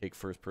unless you take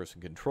first-person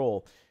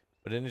control.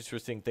 But an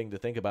interesting thing to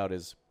think about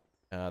is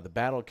the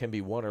battle can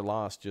be won or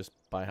lost just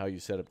by how you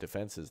set up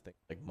defenses, things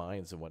like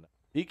mines and whatnot.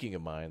 Speaking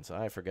of mines,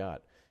 I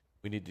forgot.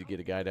 We need to get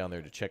a guy down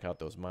there to check out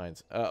those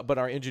mines. But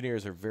our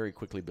engineers are very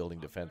quickly building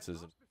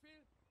defenses.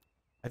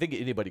 I think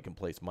anybody can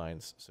place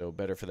mines, so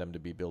better for them to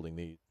be building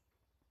these.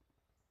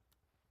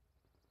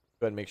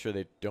 Go ahead and make sure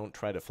they don't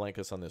try to flank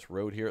us on this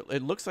road here.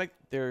 It looks like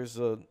there's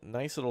a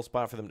nice little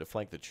spot for them to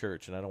flank the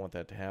church, and I don't want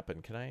that to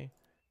happen. Can I?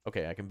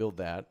 Okay, I can build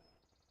that.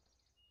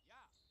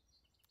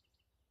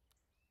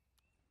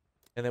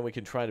 And then we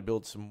can try to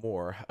build some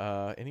more.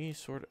 Any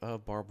sort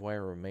of barbed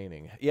wire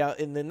remaining. Yeah,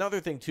 and another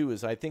thing, too,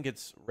 is I think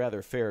it's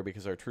rather fair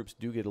because our troops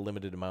do get a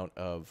limited amount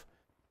of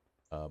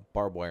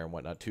barbed wire and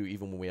whatnot, too,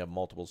 even when we have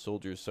multiple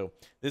soldiers. So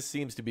this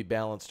seems to be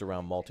balanced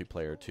around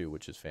multiplayer, too,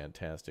 which is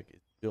fantastic.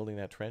 Building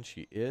that trench,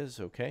 he is.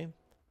 Okay.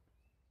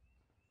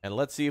 And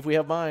let's see if we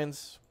have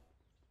mines.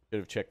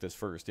 Should have checked this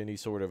first. Any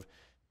sort of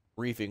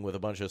briefing with a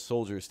bunch of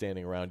soldiers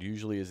standing around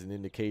usually is an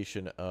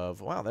indication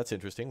of, wow, that's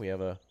interesting. We have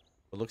what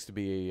looks to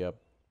be a,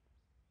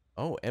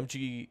 oh,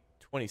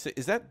 MG-26.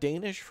 Is that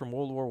Danish from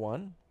World War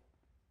One?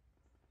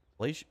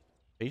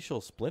 Facial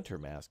splinter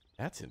mask.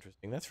 That's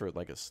interesting. That's for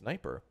like a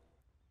sniper.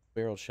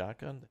 Barreled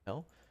shotgun. The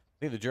hell? I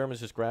think the Germans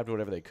just grabbed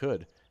whatever they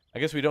could. I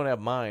guess we don't have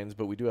mines,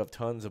 but we do have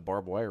tons of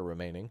barbed wire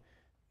remaining.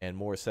 And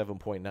more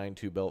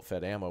 7.92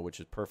 belt-fed ammo, which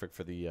is perfect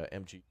for the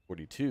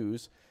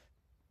MG-42s.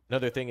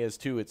 Another thing is,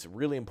 too, it's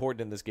really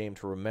important in this game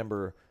to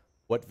remember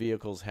what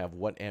vehicles have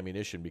what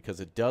ammunition,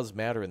 because it does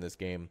matter in this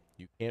game.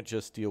 You can't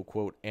just steal,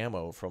 quote,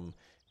 ammo from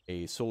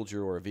a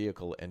soldier or a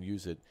vehicle and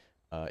use it.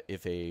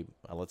 If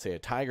let's say a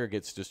Tiger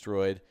gets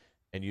destroyed,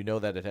 and you know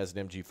that it has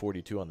an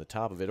MG-42 on the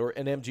top of it, or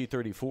an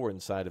MG-34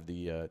 inside of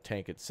the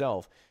tank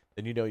itself,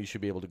 then you know you should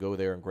be able to go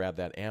there and grab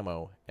that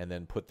ammo and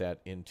then put that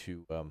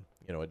into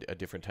you know, a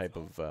different type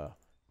of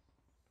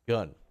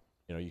gun.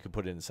 You know, you could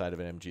put it inside of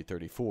an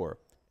MG-34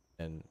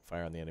 and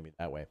fire on the enemy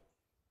that way.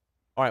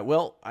 All right,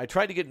 well, I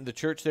tried to get in the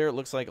church there. It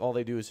looks like all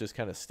they do is just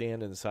kind of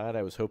stand inside.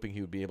 I was hoping he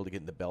would be able to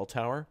get in the bell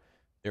tower.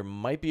 There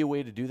might be a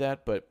way to do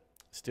that, but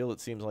still it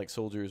seems like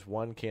soldiers,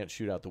 one, can't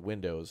shoot out the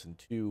windows, and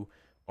two,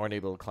 aren't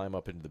able to climb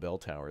up into the bell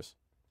towers.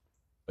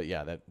 But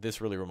yeah, this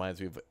really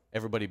reminds me of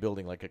everybody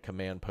building like a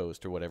command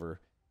post or whatever,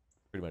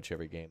 pretty much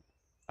every game.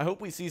 I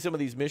hope we see some of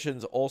these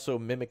missions also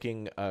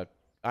mimicking,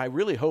 I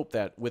really hope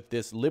that with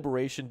this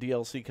Liberation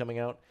DLC coming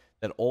out,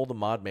 that all the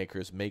mod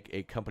makers make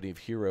a Company of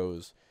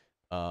Heroes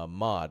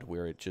mod,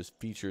 where it just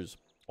features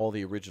all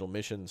the original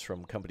missions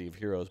from Company of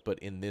Heroes, but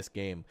in this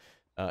game.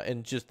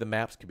 And just the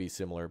maps could be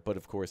similar, but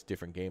of course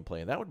different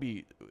gameplay. And that would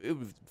be, it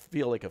would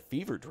feel like a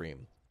fever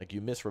dream, like you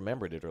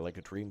misremembered it, or like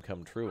a dream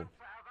come true.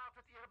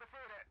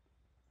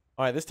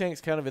 All right, this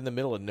tank's kind of in the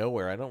middle of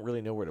nowhere. I don't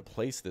really know where to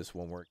place this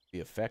one where it can be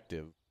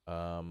effective.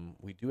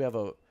 We do have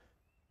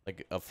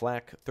a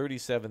flak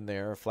 37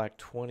 there, a flak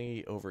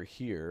 20 over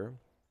here.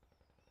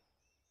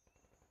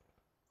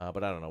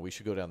 But I don't know. We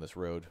should go down this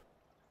road.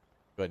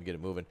 Go ahead and get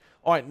it moving.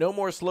 All right, no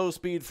more slow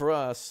speed for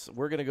us.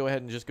 We're going to go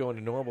ahead and just go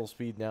into normal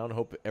speed now and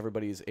hope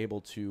everybody is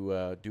able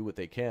to do what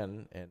they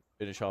can and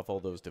finish off all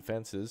those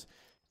defenses.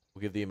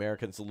 We'll give the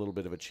Americans a little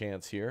bit of a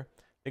chance here.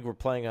 I think we're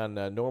playing on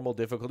normal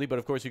difficulty, but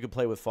of course you could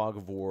play with Fog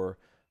of War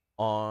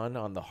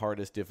on the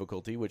hardest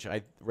difficulty, which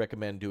I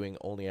recommend doing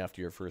only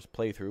after your first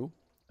playthrough.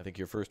 I think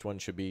your first one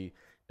should be,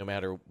 no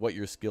matter what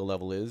your skill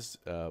level is,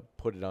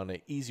 put it on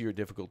an easier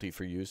difficulty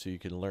for you so you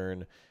can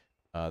learn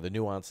the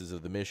nuances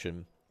of the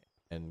mission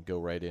and go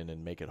right in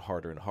and make it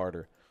harder and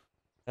harder.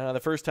 The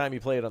first time you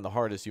play it on the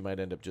hardest, you might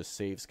end up just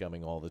save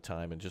scumming all the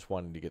time and just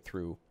wanting to get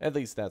through. At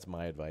least that's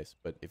my advice.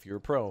 But if you're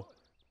a pro,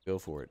 go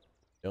for it.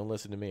 Don't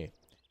listen to me.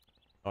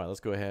 All right,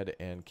 let's go ahead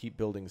and keep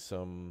building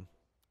some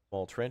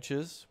small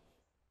trenches.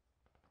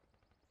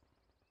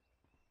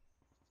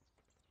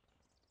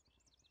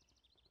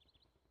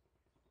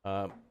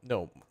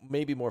 No,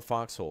 maybe more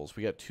foxholes.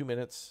 We got 2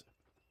 minutes.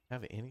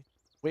 Have any?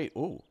 Wait,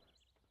 ooh.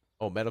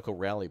 Oh, medical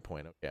rally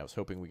point. Okay, I was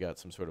hoping we got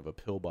some sort of a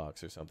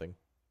pillbox or something.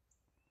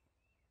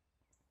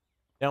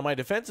 Now, my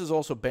defense is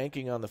also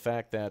banking on the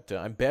fact that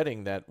I'm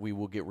betting that we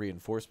will get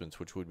reinforcements,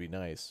 which would be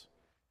nice.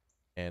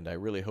 And I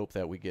really hope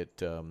that we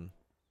get, you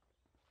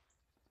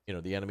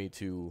know, the enemy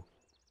to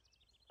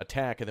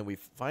attack, and then we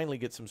finally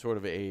get some sort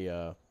of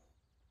a,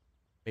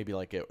 maybe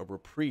like a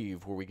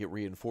reprieve where we get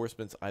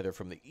reinforcements either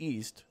from the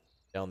east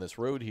down this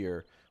road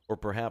here, or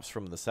perhaps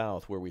from the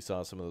south where we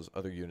saw some of those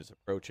other units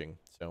approaching.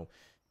 So,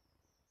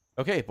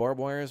 okay, barbed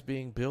wire is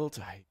being built.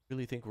 I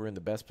really think we're in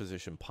the best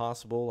position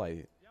possible.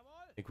 I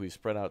think we've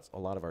spread out a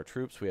lot of our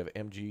troops. We have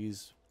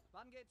MGs.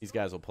 These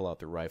guys will pull out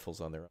their rifles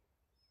on their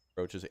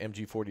approaches.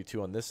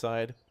 MG-42 on this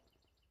side.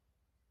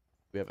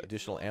 We have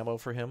additional ammo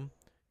for him.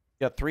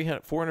 We got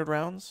 400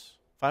 rounds,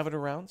 500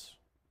 rounds.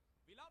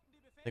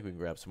 I think we can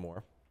grab some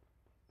more.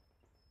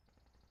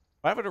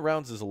 500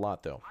 rounds is a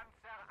lot, though.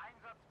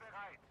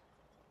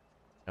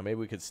 Now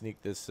maybe we could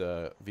sneak this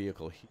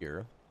vehicle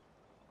here.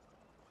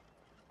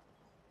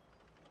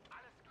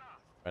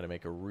 Try to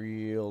make a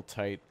real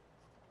tight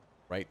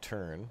right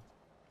turn.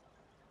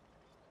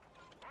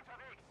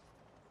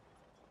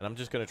 And I'm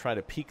just going to try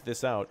to peek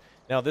this out.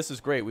 Now this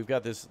is great. We've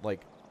got this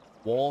like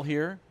wall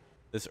here,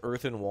 this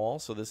earthen wall,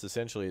 so this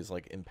essentially is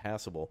like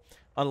impassable.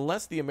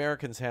 Unless the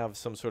Americans have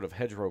some sort of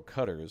hedgerow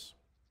cutters,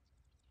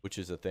 which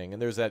is a thing.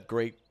 And there's that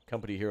great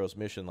Company Heroes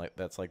mission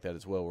that's like that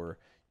as well, where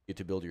you get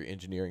to build your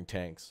engineering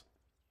tanks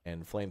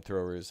and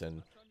flamethrowers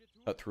and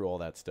cut through all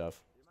that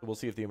stuff. So we'll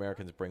see if the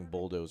Americans bring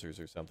bulldozers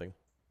or something.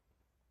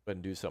 Go ahead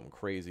and do something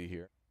crazy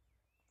here.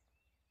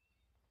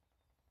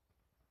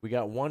 We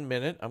got 1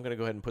 minute. I'm going to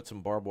go ahead and put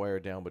some barbed wire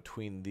down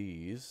between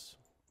these.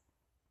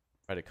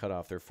 Try to cut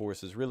off their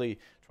forces. Really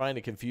trying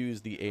to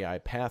confuse the AI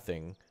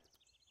pathing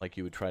like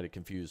you would try to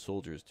confuse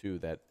soldiers too.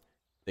 That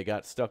they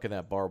got stuck in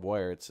that barbed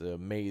wire. It's a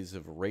maze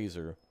of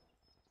razor.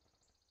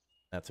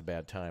 That's a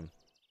bad time.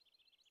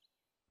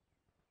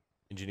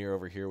 Engineer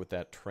over here with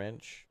that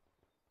trench.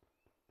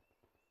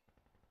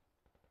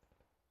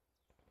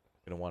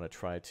 Going to want to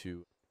try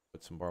to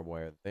put some barbed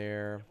wire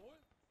there.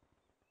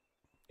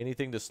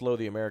 Anything to slow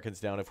the Americans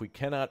down. If we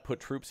cannot put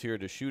troops here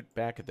to shoot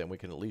back at them, we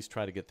can at least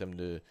try to get them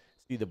to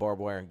see the barbed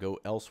wire and go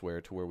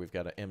elsewhere to where we've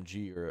got an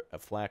MG or a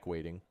flak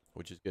waiting,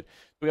 which is good.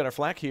 We got our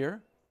flak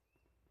here.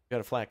 We got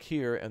a flak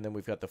here, and then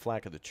we've got the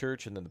flak of the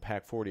church, and then the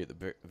PAC-40 at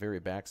the very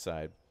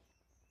backside.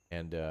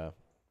 And, yeah,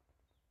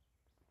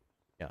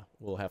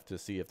 we'll have to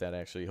see if that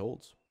actually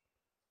holds.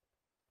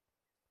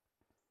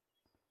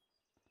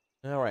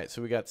 All right,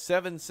 so we got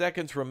 7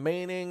 seconds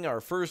remaining.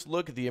 Our first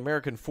look at the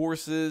American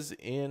forces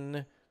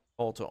in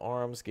Call to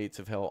Arms, Gates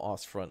of Hell,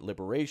 Ostfront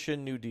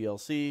Liberation, new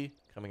DLC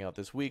coming out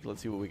this week.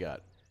 Let's see what we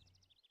got.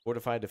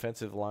 Fortified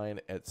defensive line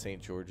at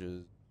St.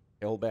 George's.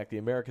 Held back the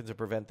Americans to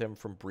prevent them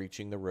from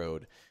breaching the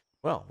road.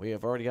 Well, we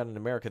have already got an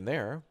American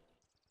there.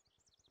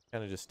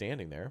 Kind of just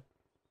standing there.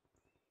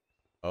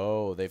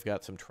 Oh, they've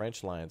got some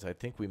trench lines. I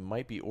think we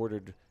might be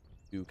ordered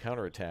to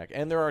counterattack.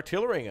 And they're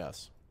artillerying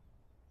us.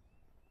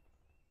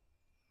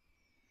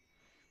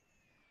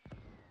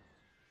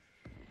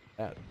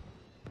 That.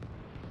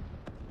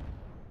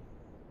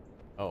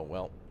 Oh,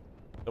 well.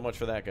 So much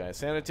for that guy.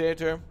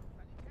 Sanitator.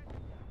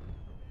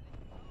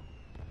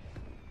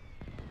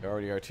 They're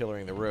already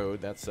artillerying the road.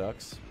 That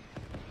sucks.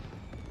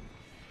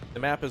 The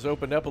map has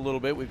opened up a little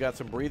bit. We've got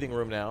some breathing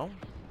room now.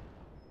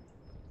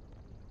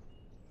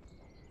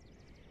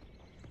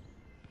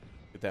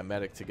 Get that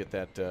medic to get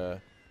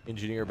that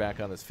engineer back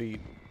on his feet.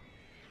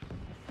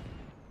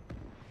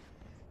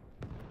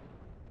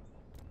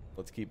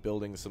 Let's keep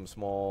building some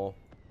small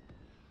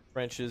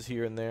trenches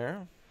here and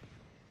there.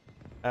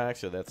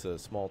 Actually, that's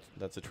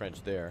a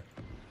trench there.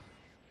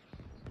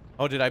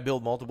 Oh, did I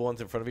build multiple ones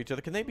in front of each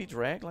other? Can they be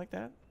dragged like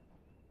that?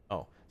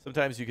 Oh,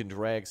 sometimes you can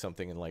drag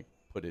something and like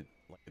put it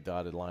like a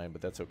dotted line,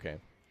 but that's okay.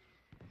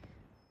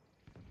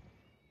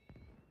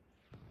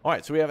 All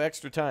right, so we have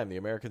extra time. The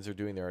Americans are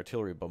doing their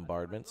artillery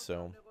bombardment,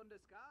 so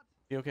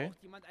you okay?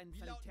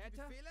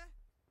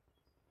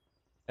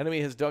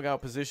 Enemy has dug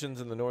out positions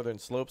in the northern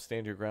slope.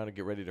 Stand your ground and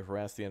get ready to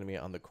harass the enemy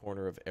on the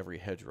corner of every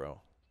hedgerow.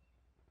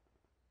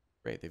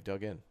 Great, they've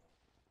dug in.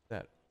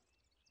 That.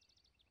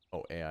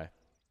 Oh, AI.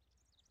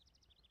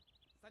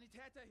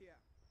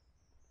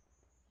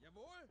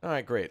 All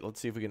right, great.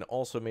 Let's see if we can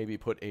also maybe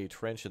put a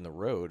trench in the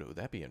road. Oh,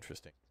 that'd be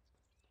interesting.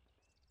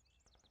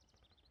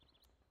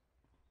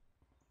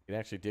 You can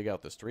actually dig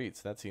out the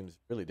streets. That seems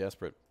really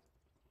desperate.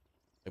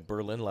 Like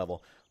Berlin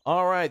level.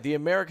 All right, the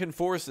American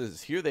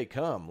forces. Here they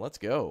come. Let's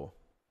go.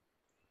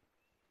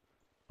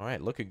 All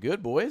right, looking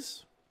good,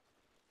 boys.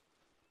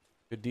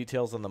 Good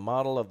details on the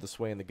model of the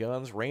sway and the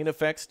guns. Rain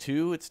effects,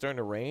 too. It's starting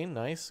to rain.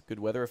 Nice. Good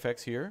weather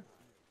effects here.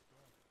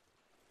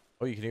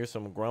 Oh, you can hear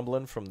some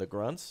grumbling from the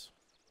grunts.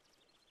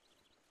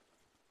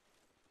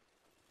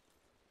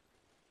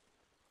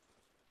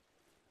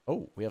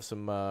 Oh, we have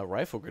some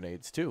rifle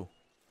grenades, too.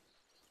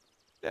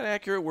 Is that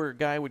accurate where a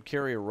guy would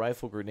carry a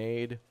rifle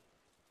grenade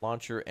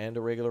launcher and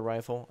a regular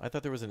rifle? I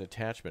thought there was an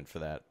attachment for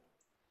that.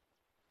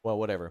 Well,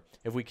 whatever.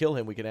 If we kill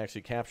him, we can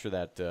actually capture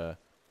that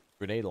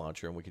grenade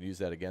launcher, and we could use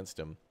that against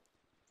him.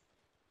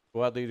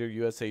 Squad leader,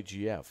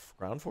 USAGF.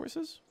 Ground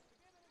forces?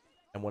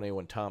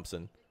 M1A1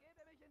 Thompson.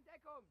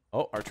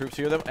 Oh, our troops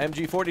hear them.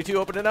 MG42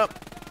 opening up.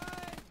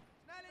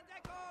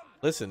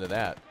 Listen to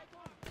that.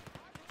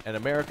 And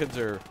Americans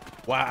are...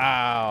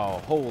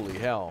 Wow. Holy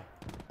hell.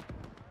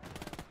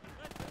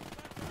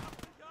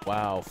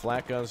 Wow.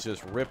 Flat guns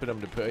just ripping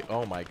them to... pay.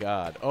 Oh, my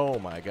God. Oh,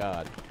 my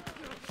God.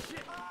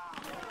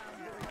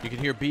 You can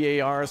hear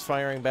BARs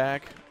firing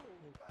back.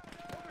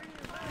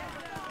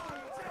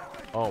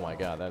 Oh my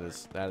God, that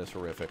is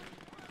horrific.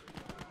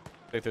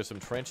 I think there's some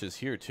trenches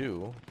here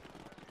too.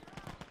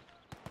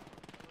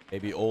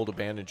 Maybe old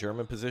abandoned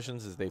German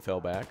positions as they fell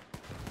back.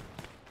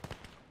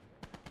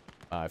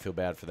 I feel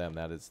bad for them.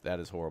 That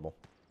is horrible.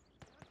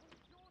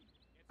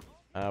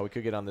 We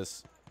could get on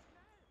this.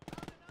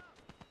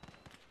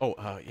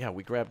 Oh, yeah,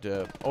 we grabbed.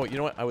 Oh, you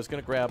know what? I was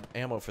gonna grab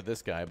ammo for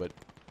this guy, but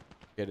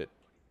get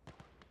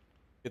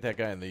that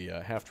guy in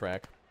the half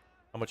track.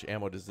 How much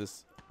ammo does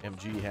this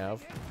MG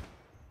have?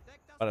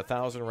 About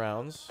 1,000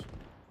 rounds.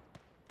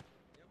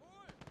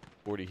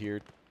 40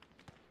 here.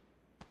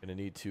 Gonna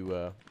need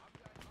to,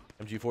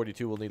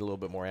 MG42 will need a little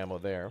bit more ammo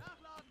there.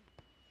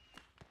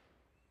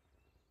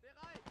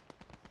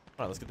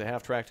 Alright, let's get the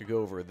half track to go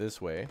over this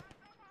way.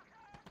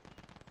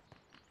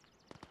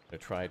 Gonna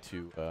try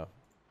to,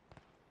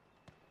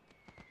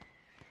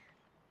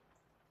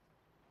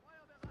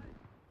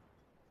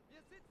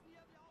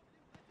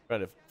 try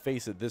to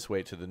face it this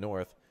way to the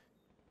north.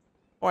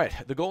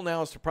 Alright, the goal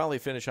now is to probably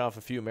finish off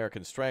a few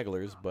American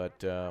stragglers, but,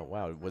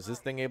 wow, was this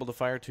thing able to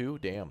fire too?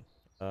 Damn.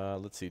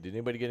 Let's see, did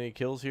anybody get any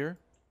kills here?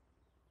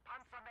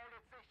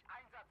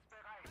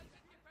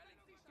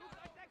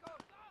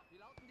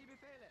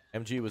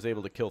 MG was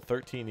able to kill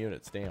 13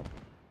 units, damn.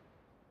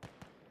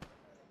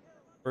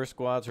 First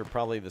squads are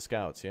probably the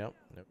scouts, yeah,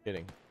 no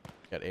kidding.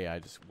 Got AI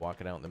just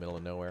walking out in the middle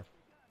of nowhere.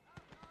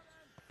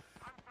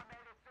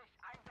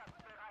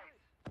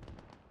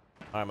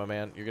 Alright, my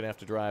man, you're gonna have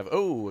to drive.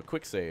 Oh, a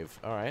quick save.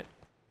 Alright.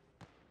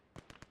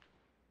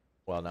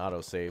 Well, an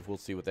auto save. We'll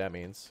see what that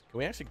means. Can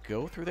we actually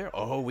go through there?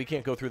 Oh, we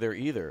can't go through there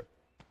either.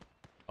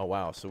 Oh,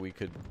 wow. So we'd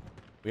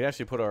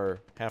actually put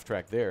our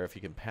half-track there if he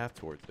can path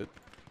towards it.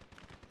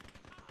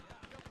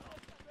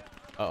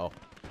 Uh-oh.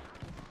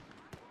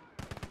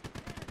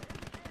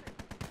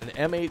 An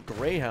M8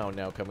 Greyhound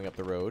now coming up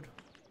the road.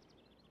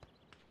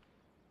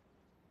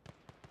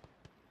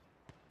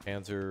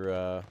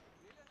 Panzer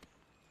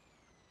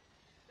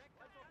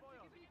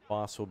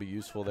Boss will be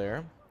useful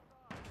there.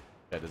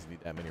 That doesn't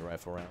need that many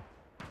rifle rounds.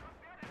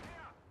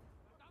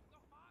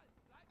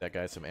 That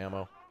guy some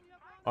ammo.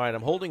 All right,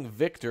 I'm holding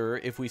Victor.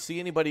 If we see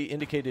anybody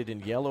indicated in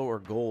yellow or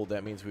gold,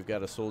 that means we've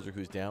got a soldier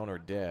who's down or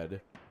dead.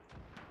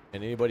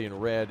 And anybody in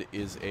red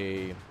is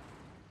a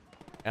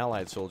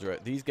allied soldier.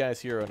 These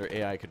guys here are under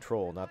AI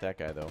control, not that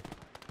guy, though.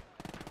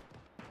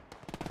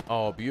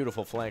 Oh,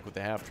 beautiful flank with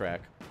the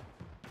half-track.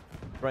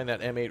 Trying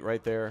that M8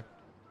 right there.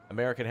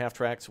 American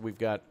half-tracks, we've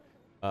got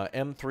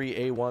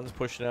M3 A1s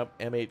pushing up,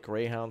 M8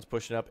 Greyhounds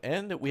pushing up,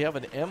 and we have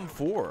an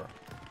M4.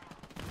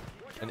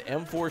 An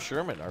M4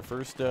 Sherman, our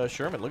first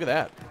Sherman. Look at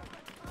that.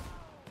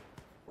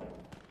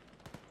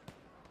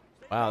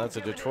 Wow, that's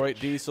a Detroit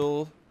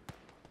diesel.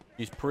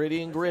 He's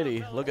pretty and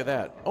gritty. Look at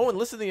that. Oh, and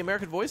listen to the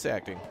American voice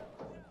acting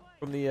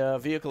from the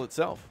vehicle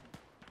itself.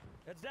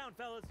 Heads down,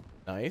 fellas.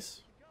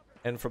 Nice.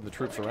 And from the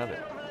troops around it.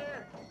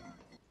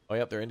 Oh,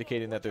 yep, they're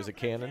indicating that there's a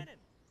cannon.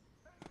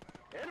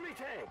 Enemy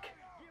tank.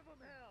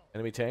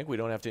 Enemy tank. We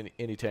don't have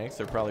any tanks.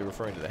 They're probably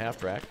referring to the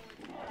half-track.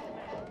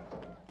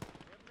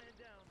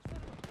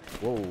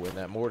 Whoa, and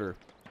that mortar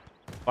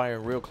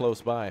firing real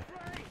close by.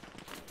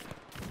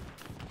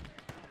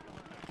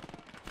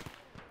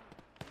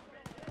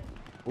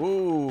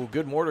 Ooh,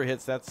 good mortar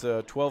hits. That's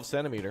 12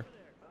 centimeter.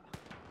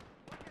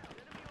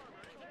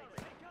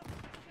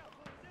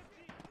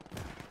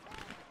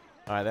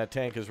 All right, that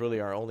tank is really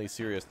our only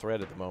serious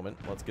threat at the moment.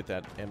 Let's get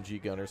that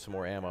MG gunner some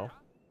more ammo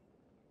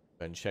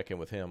and check in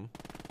with him.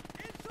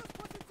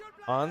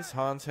 Hans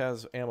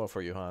has ammo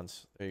for you,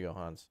 Hans. There you go,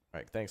 Hans. All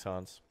right, thanks,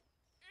 Hans.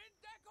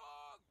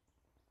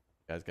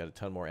 Guy's got a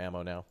ton more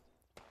ammo now.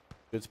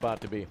 Good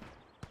spot to be.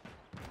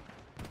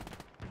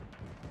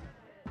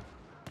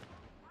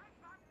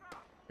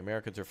 The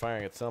Americans are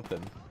firing at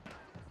something.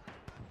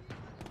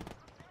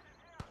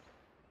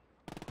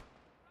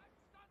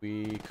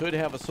 We could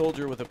have a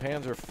soldier with a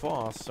Panzer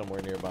Faust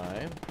somewhere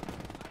nearby.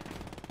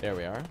 There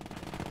we are.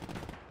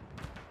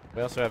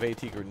 We also have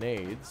AT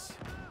grenades.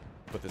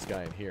 Put this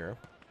guy in here.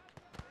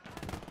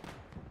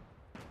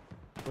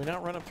 Can we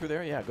not run up through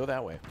there? Yeah, go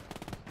that way.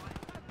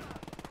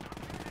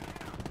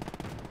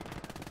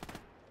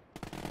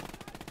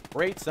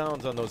 Great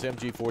sounds on those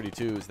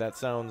MG42s. That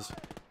sounds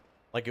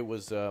like it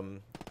was,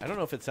 I don't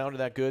know if it sounded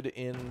that good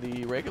in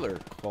the regular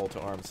Call to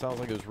Arms. Sounds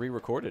like it was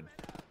re-recorded.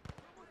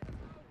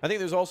 I think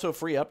there's also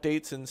free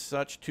updates and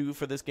such, too,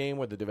 for this game,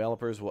 where the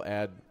developers will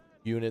add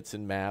units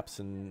and maps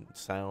and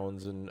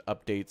sounds and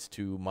updates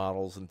to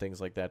models and things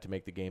like that to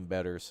make the game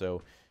better.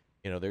 So,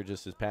 you know, they're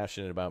just as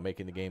passionate about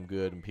making the game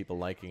good and people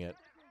liking it.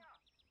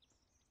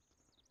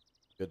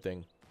 Good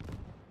thing.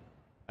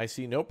 I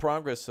see no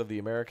progress of the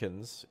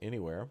Americans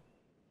anywhere.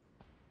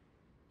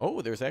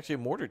 Oh, there's actually a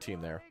mortar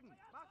team there.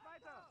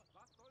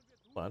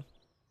 Hold on.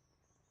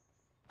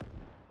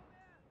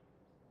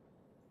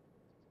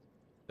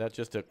 Is that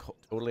just a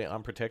totally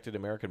unprotected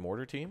American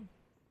mortar team?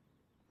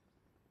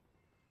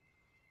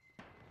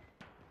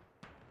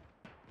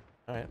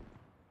 All right.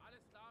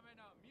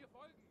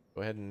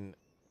 Go ahead and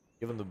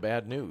give them the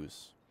bad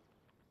news.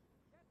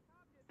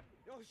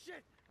 Oh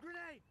shit!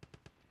 Grenade!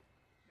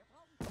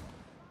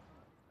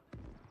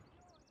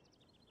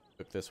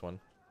 Took this one.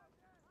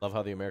 Love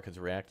how the Americans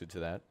reacted to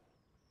that.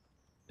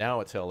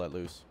 Now it's hell let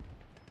loose.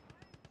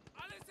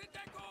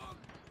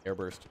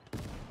 Airburst.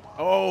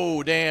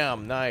 Oh,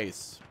 damn.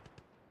 Nice.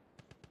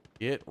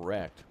 Get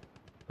wrecked.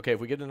 Okay, if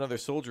we get another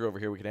soldier over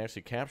here, we can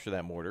actually capture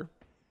that mortar.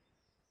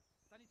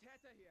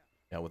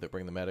 Yeah, with it,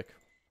 bring the medic.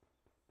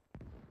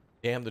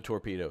 Damn the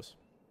torpedoes.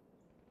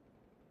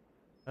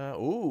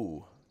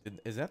 Ooh.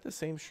 Is that the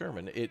same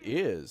Sherman? It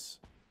is.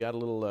 Got a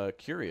little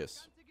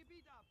curious.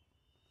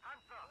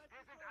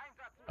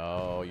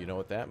 Oh, you know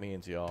what that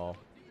means, y'all.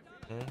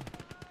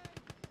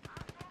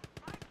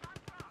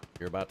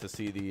 You're about to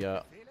see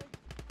the,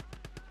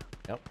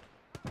 Yep.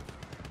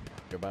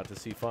 You're about to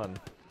see fun.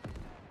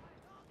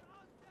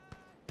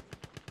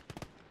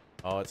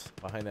 Oh, it's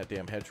behind that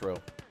damn hedgerow.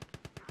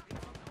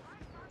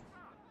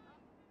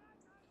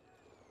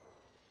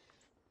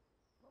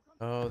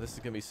 Oh, this is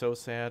going to be so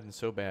sad and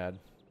so bad.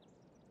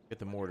 Get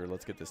the mortar.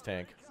 Let's get this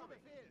tank.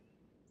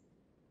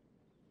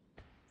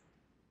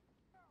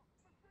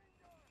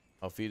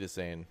 Alfida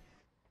saying,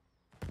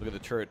 look at the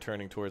turret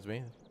turning towards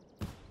me.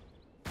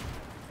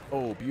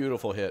 Oh,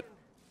 beautiful hit.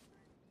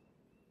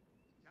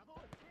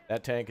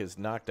 That tank is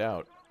knocked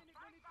out.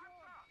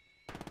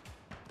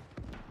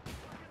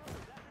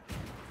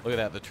 Look at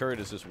that. The turret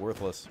is just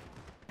worthless.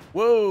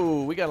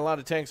 Whoa, we got a lot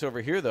of tanks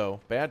over here, though.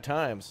 Bad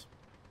times.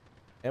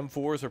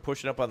 M4s are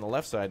pushing up on the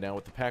left side now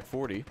with the Pac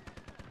 40.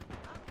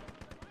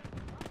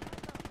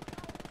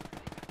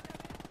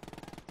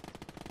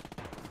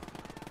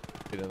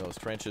 Get in those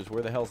trenches.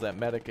 Where the hell's that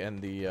medic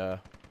and the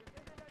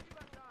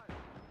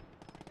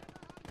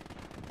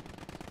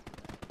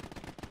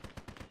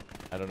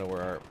I don't know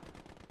where our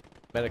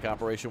medic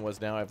operation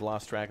was now. I've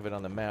lost track of it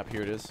on the map.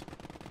 Here it is.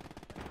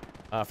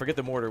 Forget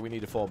the mortar. We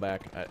need to fall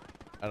back.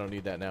 I don't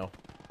need that now.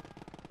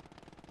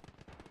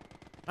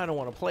 I don't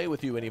want to play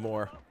with you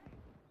anymore.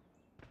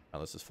 Now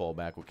let's just fall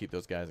back. We'll keep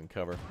those guys in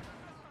cover.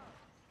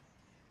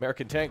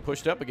 American tank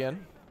pushed up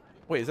again.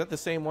 Wait, is that the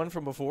same one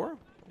from before?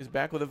 He's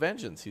back with a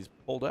vengeance. He's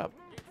pulled up.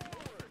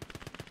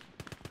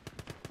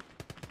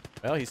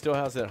 Well, he still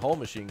has that hull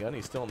machine gun.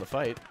 He's still in the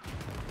fight.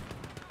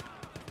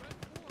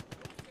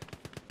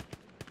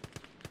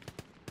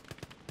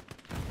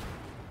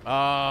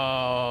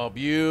 Oh,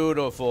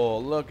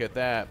 beautiful. Look at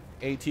that.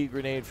 AT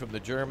grenade from the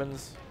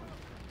Germans.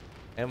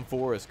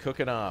 M4 is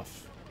cooking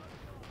off.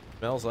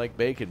 Smells like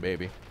bacon,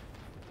 baby.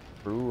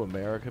 True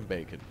American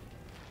bacon.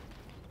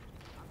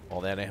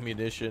 All that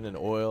ammunition and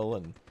oil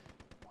and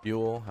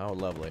fuel. How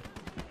lovely.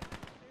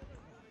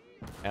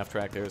 Half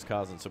track there is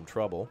causing some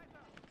trouble.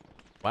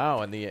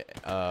 Wow, and the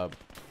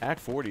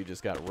PaK-40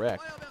 just got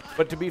wrecked.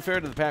 But to be fair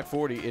to the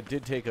PaK-40, it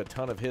did take a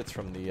ton of hits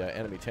from the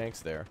enemy tanks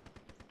there.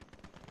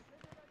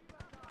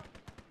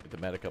 Get the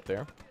medic up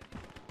there.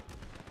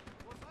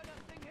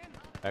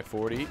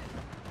 PaK-40.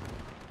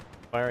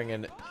 Firing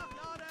an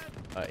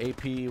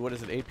AP, what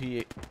is it,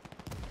 AP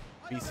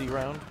BC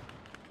round?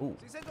 Ooh.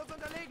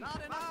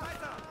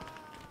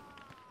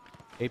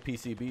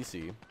 APC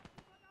BC.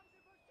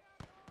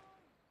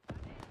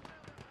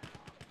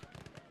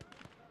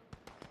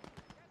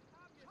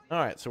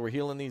 Alright, so we're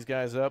healing these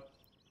guys up.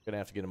 Gonna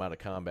have to get them out of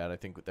combat. I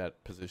think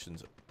that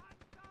position's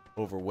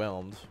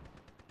overwhelmed.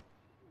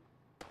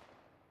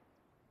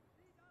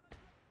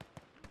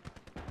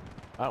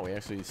 Wow, we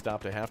actually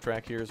stopped a half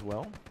track here as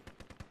well.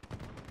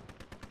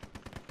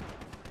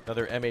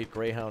 Another M8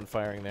 Greyhound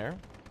firing there.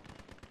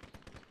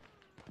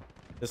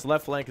 This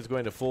left flank is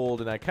going to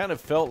fold, and I kind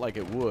of felt like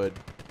it would,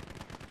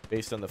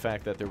 based on the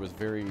fact that there was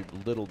very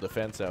little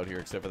defense out here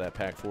except for that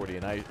PaK-40,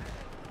 and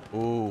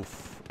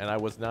I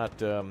was not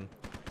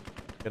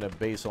gonna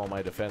base all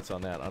my defense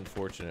on that.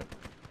 Unfortunate.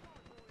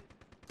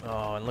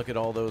 Oh, and look at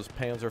all those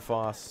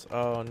Panzerfaust.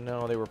 Oh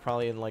no, they were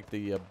probably in like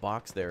the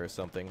box there or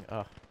something.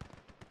 Oh.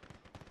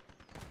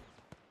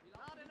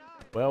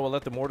 Well, we'll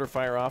let the mortar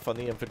fire off on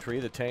the infantry.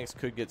 The tanks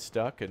could get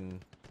stuck and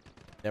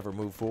never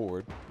move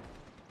forward.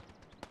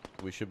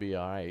 We should be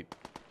alright.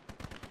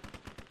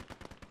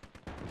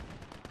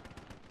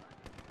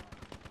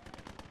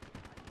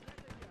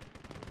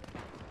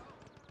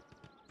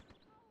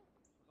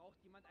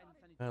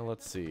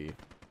 Let's see.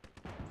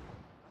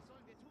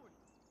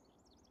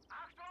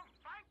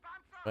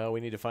 Well,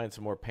 we need to find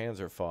some more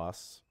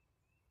Panzerfausts.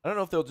 I don't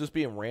know if they'll just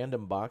be in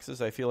random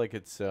boxes. I feel like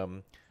it's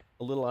a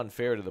little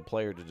unfair to the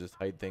player to just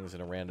hide things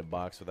in a random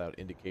box without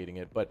indicating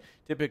it. But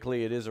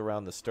typically it is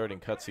around the starting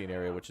cutscene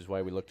area, which is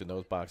why we looked in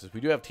those boxes. We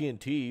do have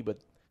TNT, but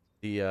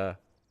the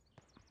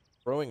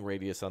throwing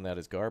radius on that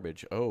is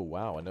garbage. Oh,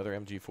 wow. Another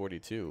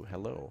MG42.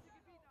 Hello.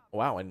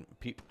 Wow. And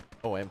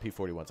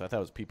MP41s. I thought it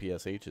was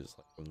PPSHs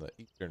from the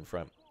Eastern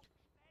Front.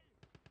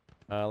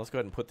 Let's go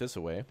ahead and put this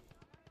away.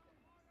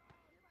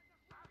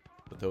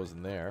 Put those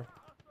in there.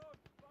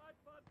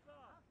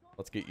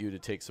 Let's get you to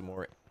take some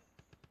more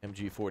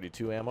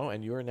MG42 ammo,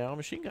 and you are now a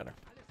machine gunner.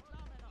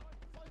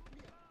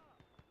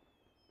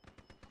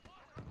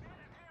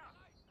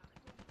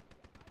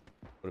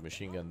 Put a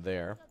machine gun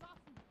there.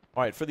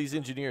 Alright, for these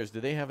engineers,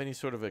 do they have any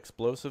sort of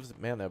explosives?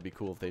 Man, that would be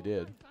cool if they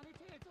did.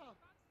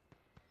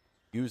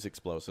 Use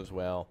explosives.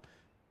 Well,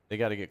 they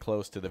got to get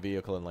close to the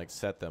vehicle and, like,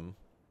 set them.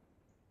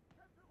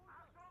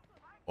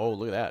 Oh,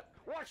 look at that.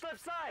 Watch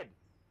left side.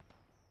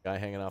 Guy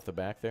hanging off the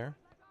back there.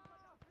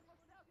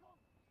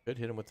 Could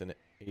hit him with an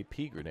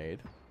AP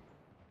grenade.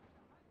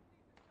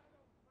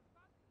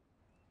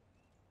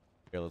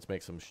 Here, let's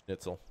make some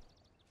schnitzel.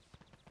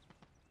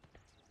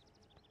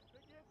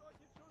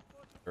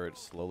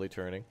 It's slowly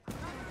turning.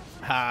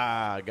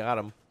 Ha! Got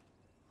him.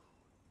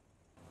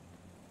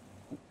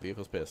 Ooh,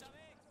 vehicle's pissed.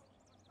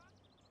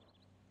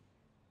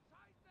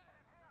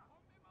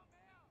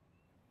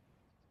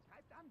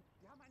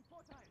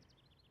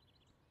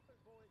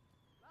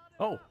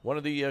 Oh, one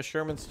of the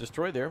Shermans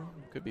destroyed there.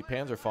 Could be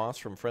Panzerfaust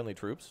from friendly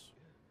troops.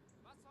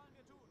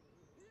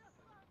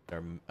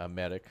 Our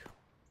medic.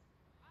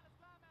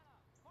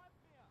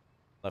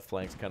 Left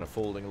flank's kind of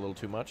folding a little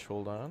too much.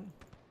 Hold on.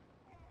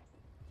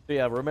 So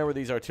yeah, remember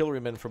these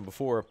artillerymen from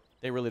before.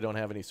 They really don't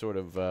have any sort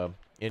of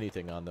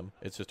anything on them.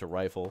 It's just a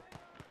rifle,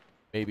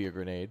 maybe a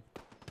grenade,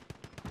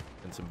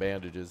 and some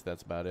bandages.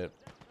 That's about it.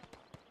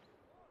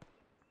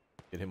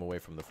 Get him away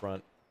from the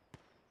front.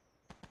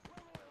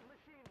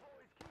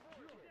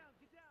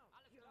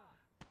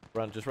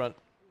 Run, just run.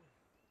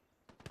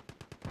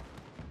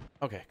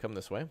 Okay, come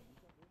this way.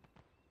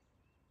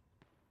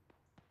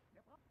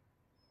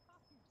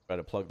 Try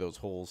to plug those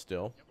holes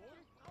still.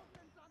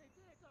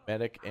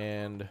 Medic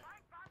and...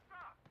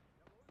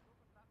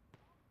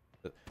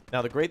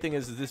 Now, the great thing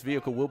is this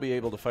vehicle will be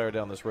able to fire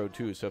down this road,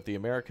 too. So if the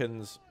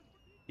Americans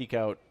peek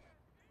out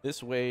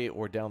this way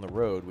or down the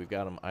road, we've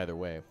got them either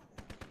way.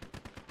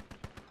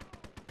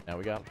 Now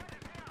we got them.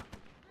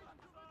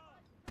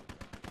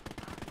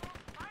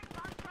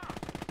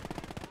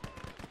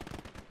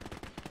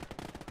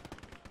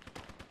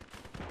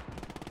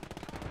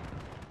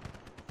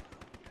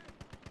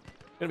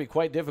 going to be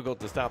quite difficult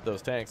to stop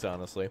those tanks,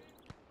 honestly.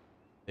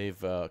 They've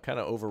kind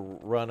of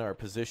overrun our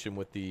position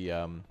with the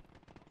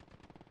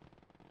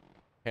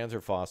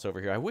Panzerfaust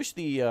over here. I wish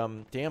the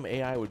damn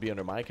AI would be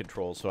under my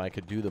control so I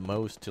could do the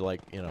most to,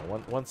 like, you know,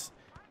 once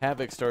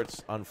Havoc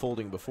starts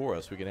unfolding before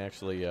us, we can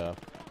actually...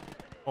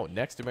 oh,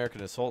 next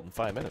American assault in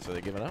 5 minutes. Are they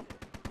giving up?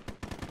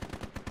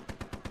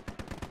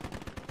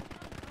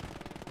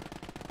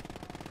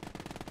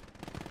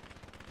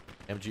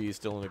 MG is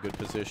still in a good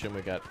position.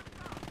 We got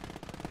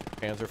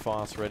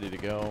Panzerfaust ready to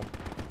go.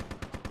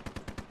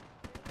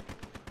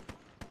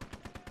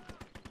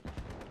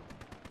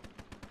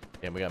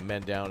 And we got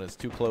men down. It's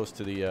too close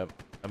to the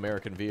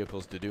American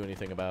vehicles to do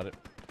anything about it.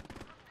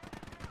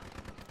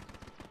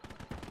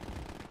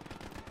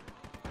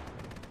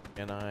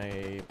 Can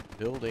I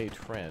build a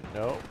trend?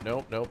 No,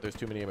 nope, nope. There's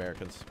too many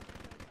Americans.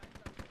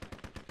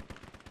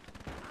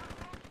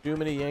 Too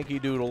many Yankee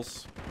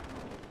Doodles.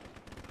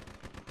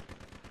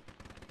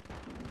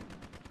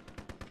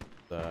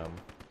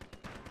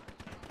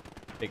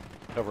 Take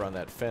cover on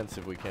that fence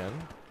if we can.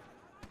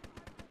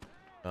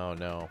 Oh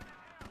no.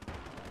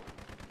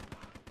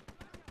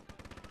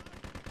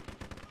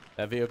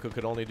 That vehicle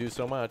could only do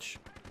so much.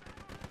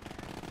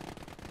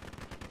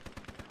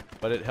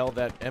 But it held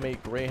that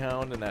M8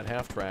 Greyhound and that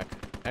half-track.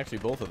 Actually,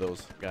 both of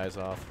those guys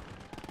off.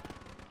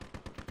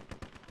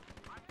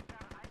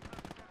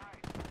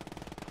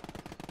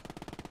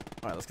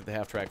 Alright, let's get the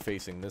half-track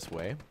facing this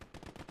way.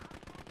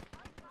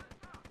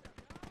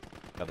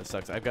 God, this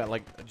sucks. I've got,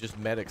 like, just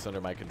medics under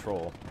my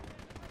control.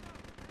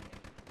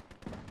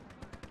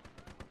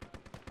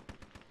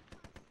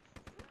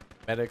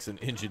 Medics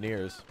and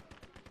engineers.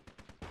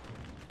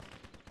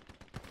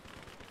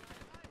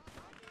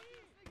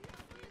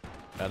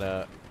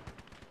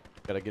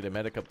 Gotta get a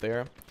medic up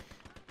there.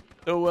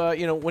 So,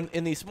 you know, when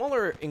in these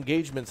smaller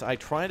engagements, I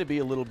try to be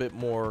a little bit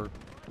more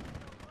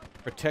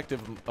protective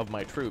of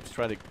my troops.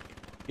 Try to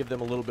give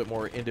them a little bit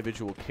more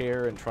individual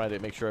care and try to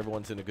make sure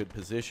everyone's in a good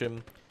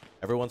position.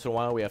 Every once in a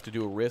while, we have to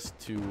do a risk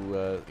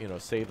to, you know,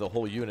 save the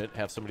whole unit,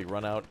 have somebody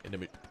run out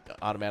into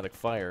automatic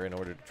fire in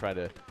order to try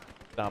to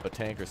stop a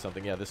tank or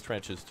something. Yeah, this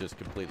trench is just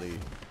completely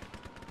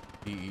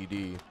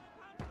DED.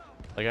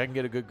 Like, I can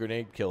get a good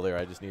grenade kill there.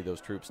 I just need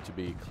those troops to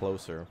be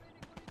closer.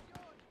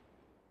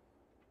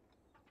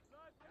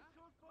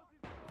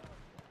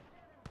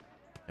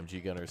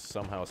 MG gunner's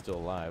somehow still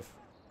alive.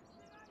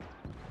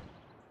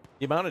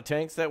 The amount of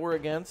tanks that we're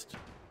against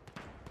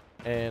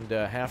and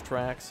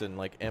half-tracks and,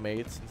 like,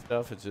 M8s and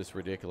stuff, it's just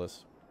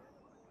ridiculous.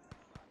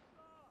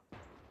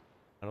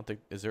 I don't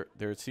think... Is there...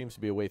 There seems to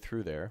be a way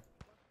through there.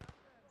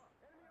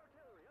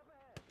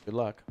 Good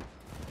luck.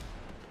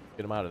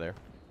 Get them out of there.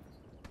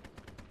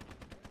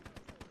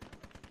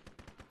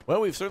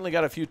 Well, we've certainly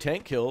got a few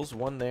tank kills.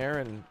 One there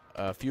and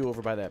a few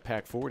over by that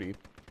PaK-40.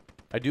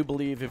 I do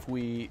believe if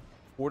we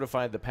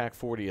fortified the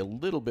PaK-40 a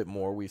little bit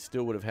more, we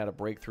still would have had a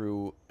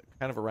breakthrough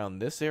kind of around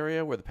this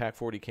area where the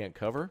PaK-40 can't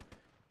cover.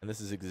 And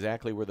this is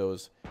exactly where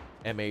those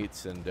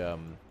M8s and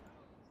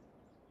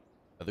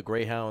the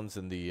Greyhounds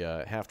and the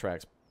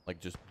half-tracks, like,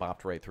 just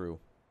bopped right through.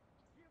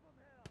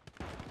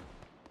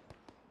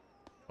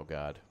 Oh,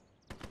 God.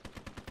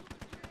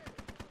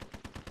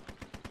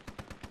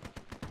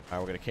 All right,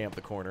 we're going to camp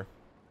the corner.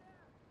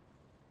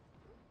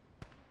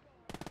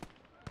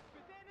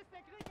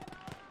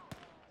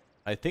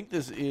 I think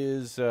this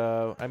is,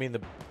 I mean,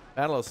 the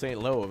Battle of St.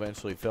 Lo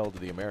eventually fell to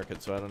the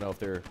Americans, so I don't know if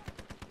they're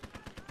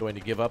going to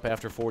give up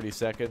after 40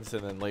 seconds,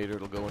 and then later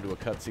it'll go into a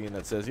cutscene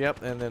that says,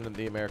 yep, and then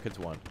the Americans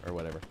won, or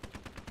whatever.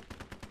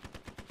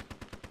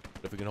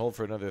 But if we can hold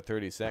for another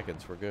 30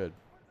 seconds, we're good.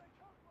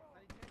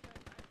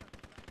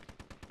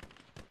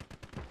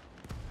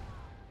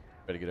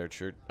 Try to get our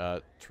church,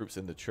 troops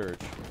in the church.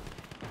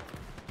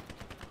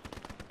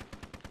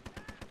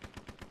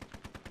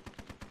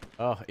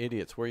 Oh,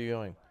 idiots, where are you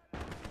going?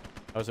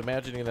 I was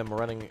imagining them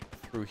running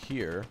through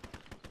here.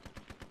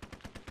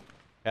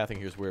 Pathing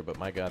here's weird, but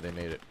my God, they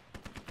made it.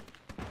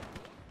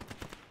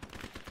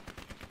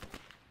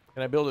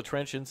 Can I build a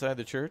trench inside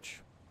the church?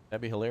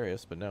 That'd be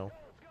hilarious, but no.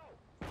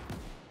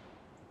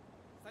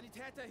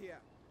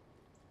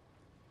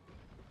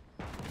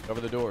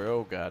 Cover the door.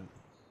 Oh, God.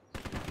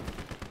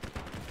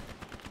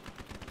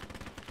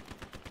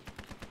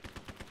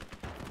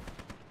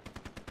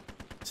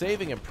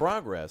 Saving in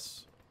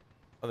progress.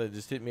 Oh, they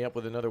just hit me up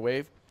with another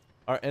wave.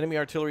 Our enemy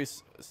artillery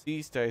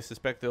ceased. I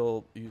suspect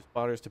they'll use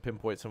spotters to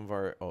pinpoint some of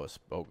our... Oh,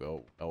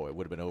 it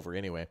would have been over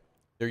anyway.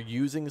 They're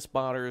using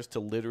spotters to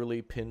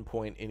literally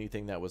pinpoint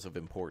anything that was of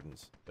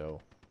importance.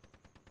 So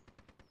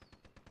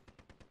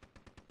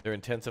they're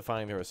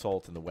intensifying their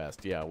assault in the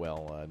west. Yeah,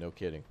 well, no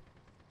kidding.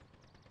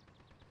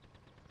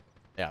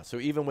 Yeah, so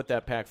even with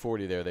that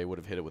PaK-40 there, they would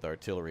have hit it with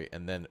artillery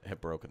and then have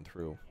broken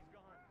through.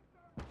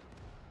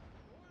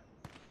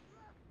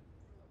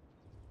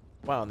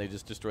 Wow, and they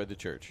just destroyed the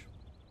church.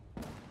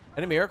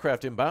 Enemy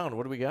aircraft inbound.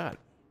 What do we got?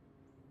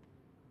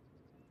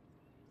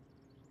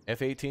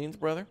 F-18s,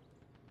 brother?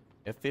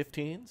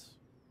 F-15s?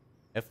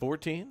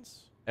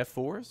 F-14s? F-4s?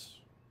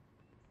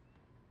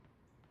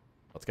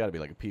 Well, it's got to be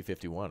like a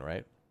P-51,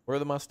 right? Where are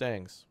the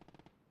Mustangs?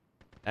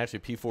 Actually,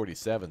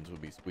 P-47s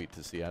would be sweet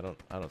to see. I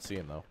don't see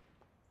them though,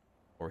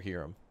 or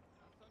hear them.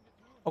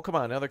 Oh, come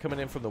on! Now they're coming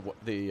in from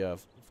the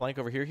flank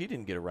over here. He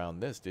didn't get around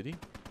this, did he?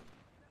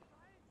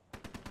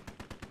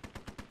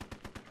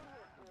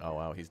 Oh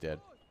wow, he's dead.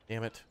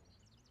 Damn it!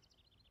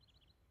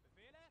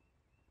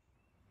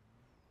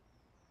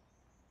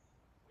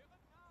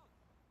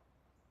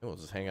 We'll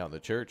just hang out in the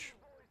church.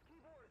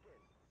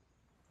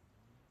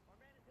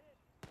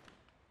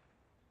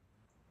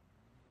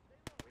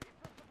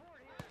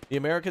 The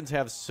Americans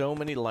have so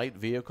many light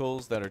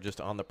vehicles that are just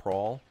on the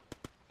prowl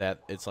that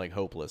it's like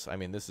hopeless. I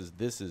mean, this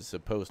is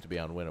supposed to be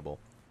unwinnable,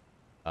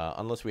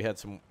 unless we had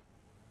some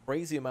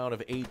crazy amount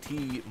of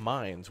AT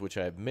mines, which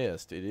I've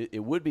missed.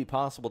 It would be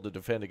possible to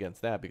defend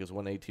against that because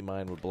one AT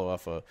mine would blow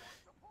off a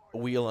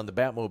wheel on the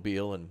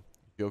Batmobile and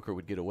Joker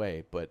would get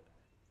away. But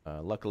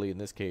luckily, in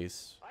this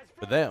case,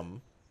 for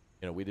them,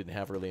 you know, we didn't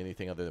have really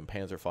anything other than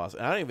Panzerfaust.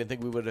 And I don't even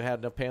think we would have had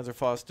enough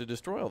Panzerfaust to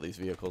destroy all these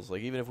vehicles.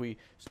 Like, even if we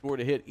scored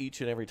a hit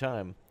each and every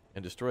time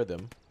and destroyed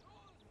them.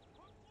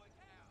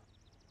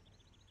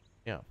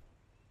 Yeah.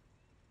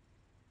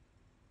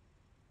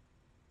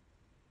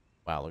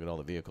 Wow, look at all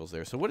the vehicles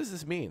there. So what does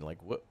this mean? Like,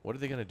 what are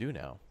they going to do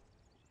now?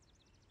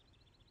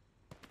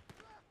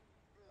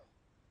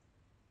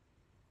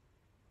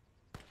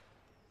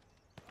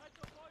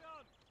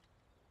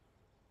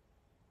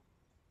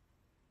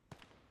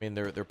 I mean,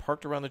 they're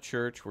parked around the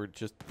church. We're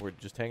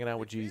just hanging out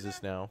with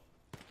Jesus now.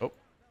 Oh.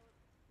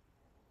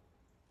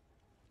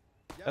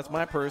 That's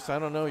my purse. I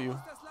don't know you.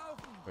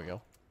 There we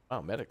go.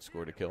 Wow, medic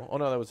scored a kill. Oh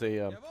no, that was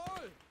a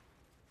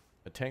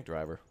tank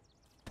driver.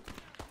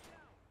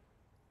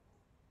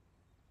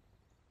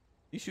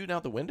 He's shooting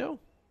out the window?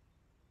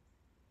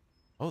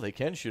 Oh, they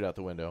can shoot out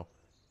the window.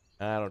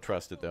 I don't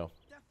trust it though.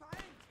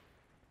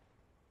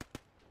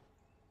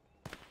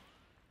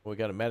 Well, we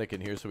got a medic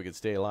in here so we can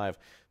stay alive.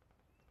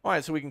 All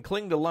right, so we can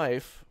cling to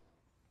life.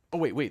 Oh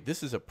wait,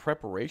 this is a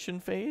preparation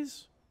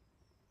phase?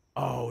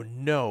 Oh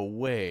no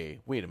way.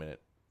 Wait a minute.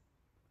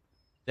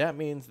 That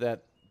means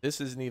that this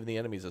isn't even the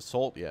enemy's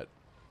assault yet.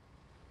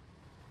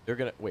 They're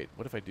gonna... Wait,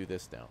 what if I do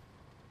this now?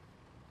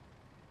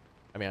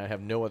 I mean, I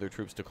have no other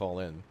troops to call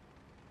in.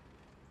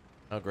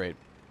 Oh, great.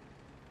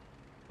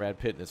 Brad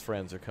Pitt and his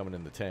friends are coming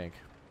in the tank.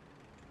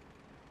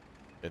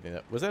 I think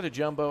that, was that a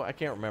jumbo? I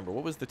can't remember.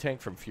 What was the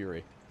tank from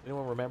Fury?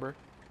 Anyone remember? It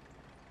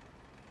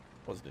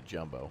wasn't a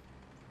jumbo.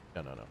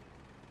 No.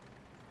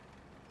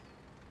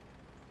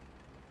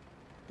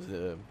 It was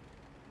a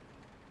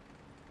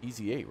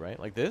Easy 8, right?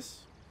 Like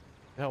this?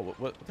 Hell,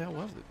 what the hell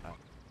was it? Oh.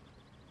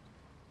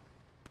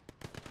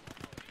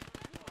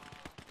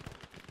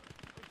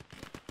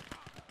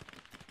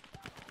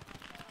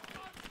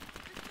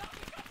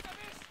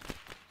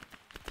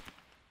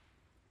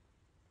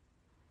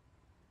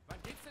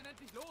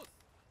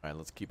 Alright,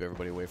 let's keep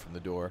everybody away from the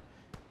door.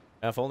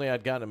 Now, if only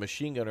I'd gotten a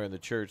machine gunner in the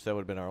church, that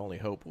would have been our only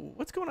hope.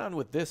 What's going on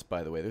with this,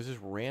 by the way? There's just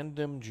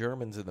random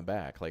Germans in the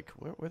back. Like,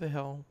 where the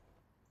hell?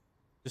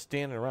 Just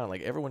standing around.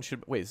 Like, everyone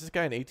should... Wait, is this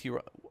guy an AT...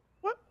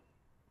 What?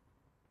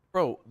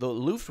 Bro, the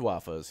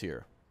Luftwaffe is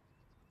here.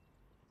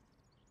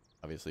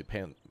 Obviously,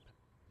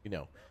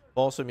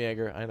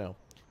 Balsamjäger, I know.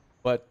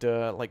 But,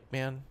 like,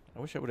 man, I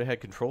wish I would have had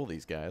control of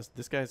these guys.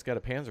 This guy's got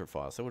a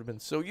Panzerfaust. That would have been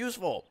so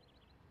useful.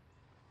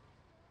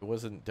 It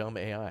wasn't dumb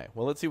AI.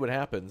 Well, let's see what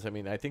happens. I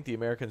mean, I think the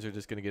Americans are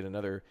just going to get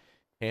another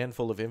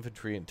handful of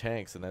infantry and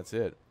tanks, and that's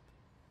it.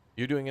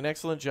 You're doing an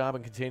excellent job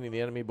in containing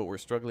the enemy, but we're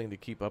struggling to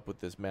keep up with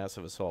this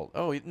massive assault.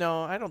 Oh,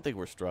 no, I don't think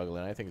we're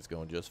struggling. I think it's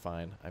going just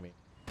fine. I mean...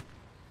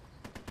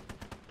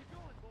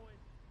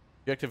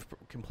 Objective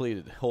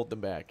completed. Hold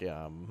them back.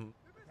 Yeah.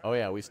 Oh,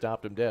 yeah, we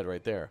stopped them dead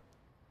right there.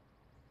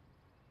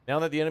 Now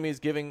that the enemy is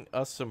giving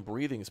us some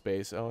breathing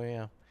space... Oh,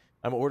 yeah.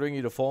 I'm ordering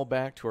you to fall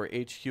back to our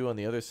HQ on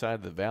the other side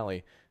of the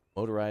valley.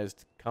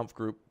 Motorized Kampf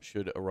group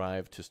should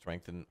arrive to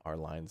strengthen our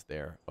lines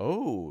there.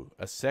 Oh,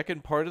 a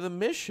second part of the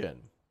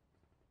mission.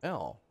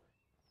 Well.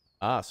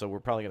 So we're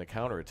probably going to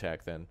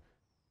counterattack then.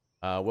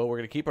 Well, we're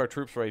going to keep our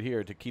troops right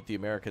here to keep the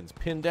Americans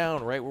pinned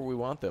down right where we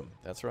want them.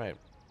 That's right.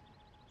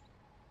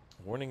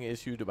 Warning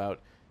issued about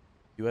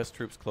U.S.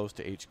 troops close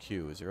to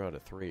HQ. 0 out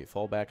of 3.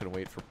 Fall back and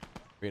wait for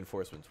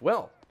reinforcements.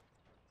 Well,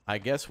 I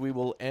guess we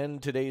will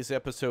end today's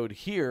episode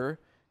here,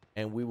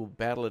 and we will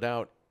battle it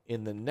out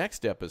in the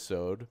next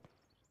episode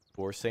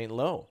for St.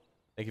 Lo.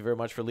 Thank you very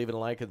much for leaving a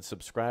like and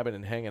subscribing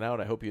and hanging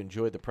out. I hope you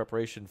enjoyed the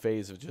preparation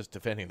phase of just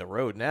defending the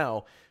road.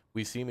 Now,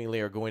 we seemingly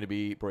are going to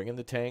be bringing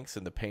the tanks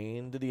and the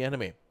pain to the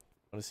enemy.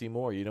 Want to see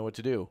more? You know what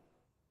to do.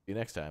 See you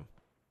next time.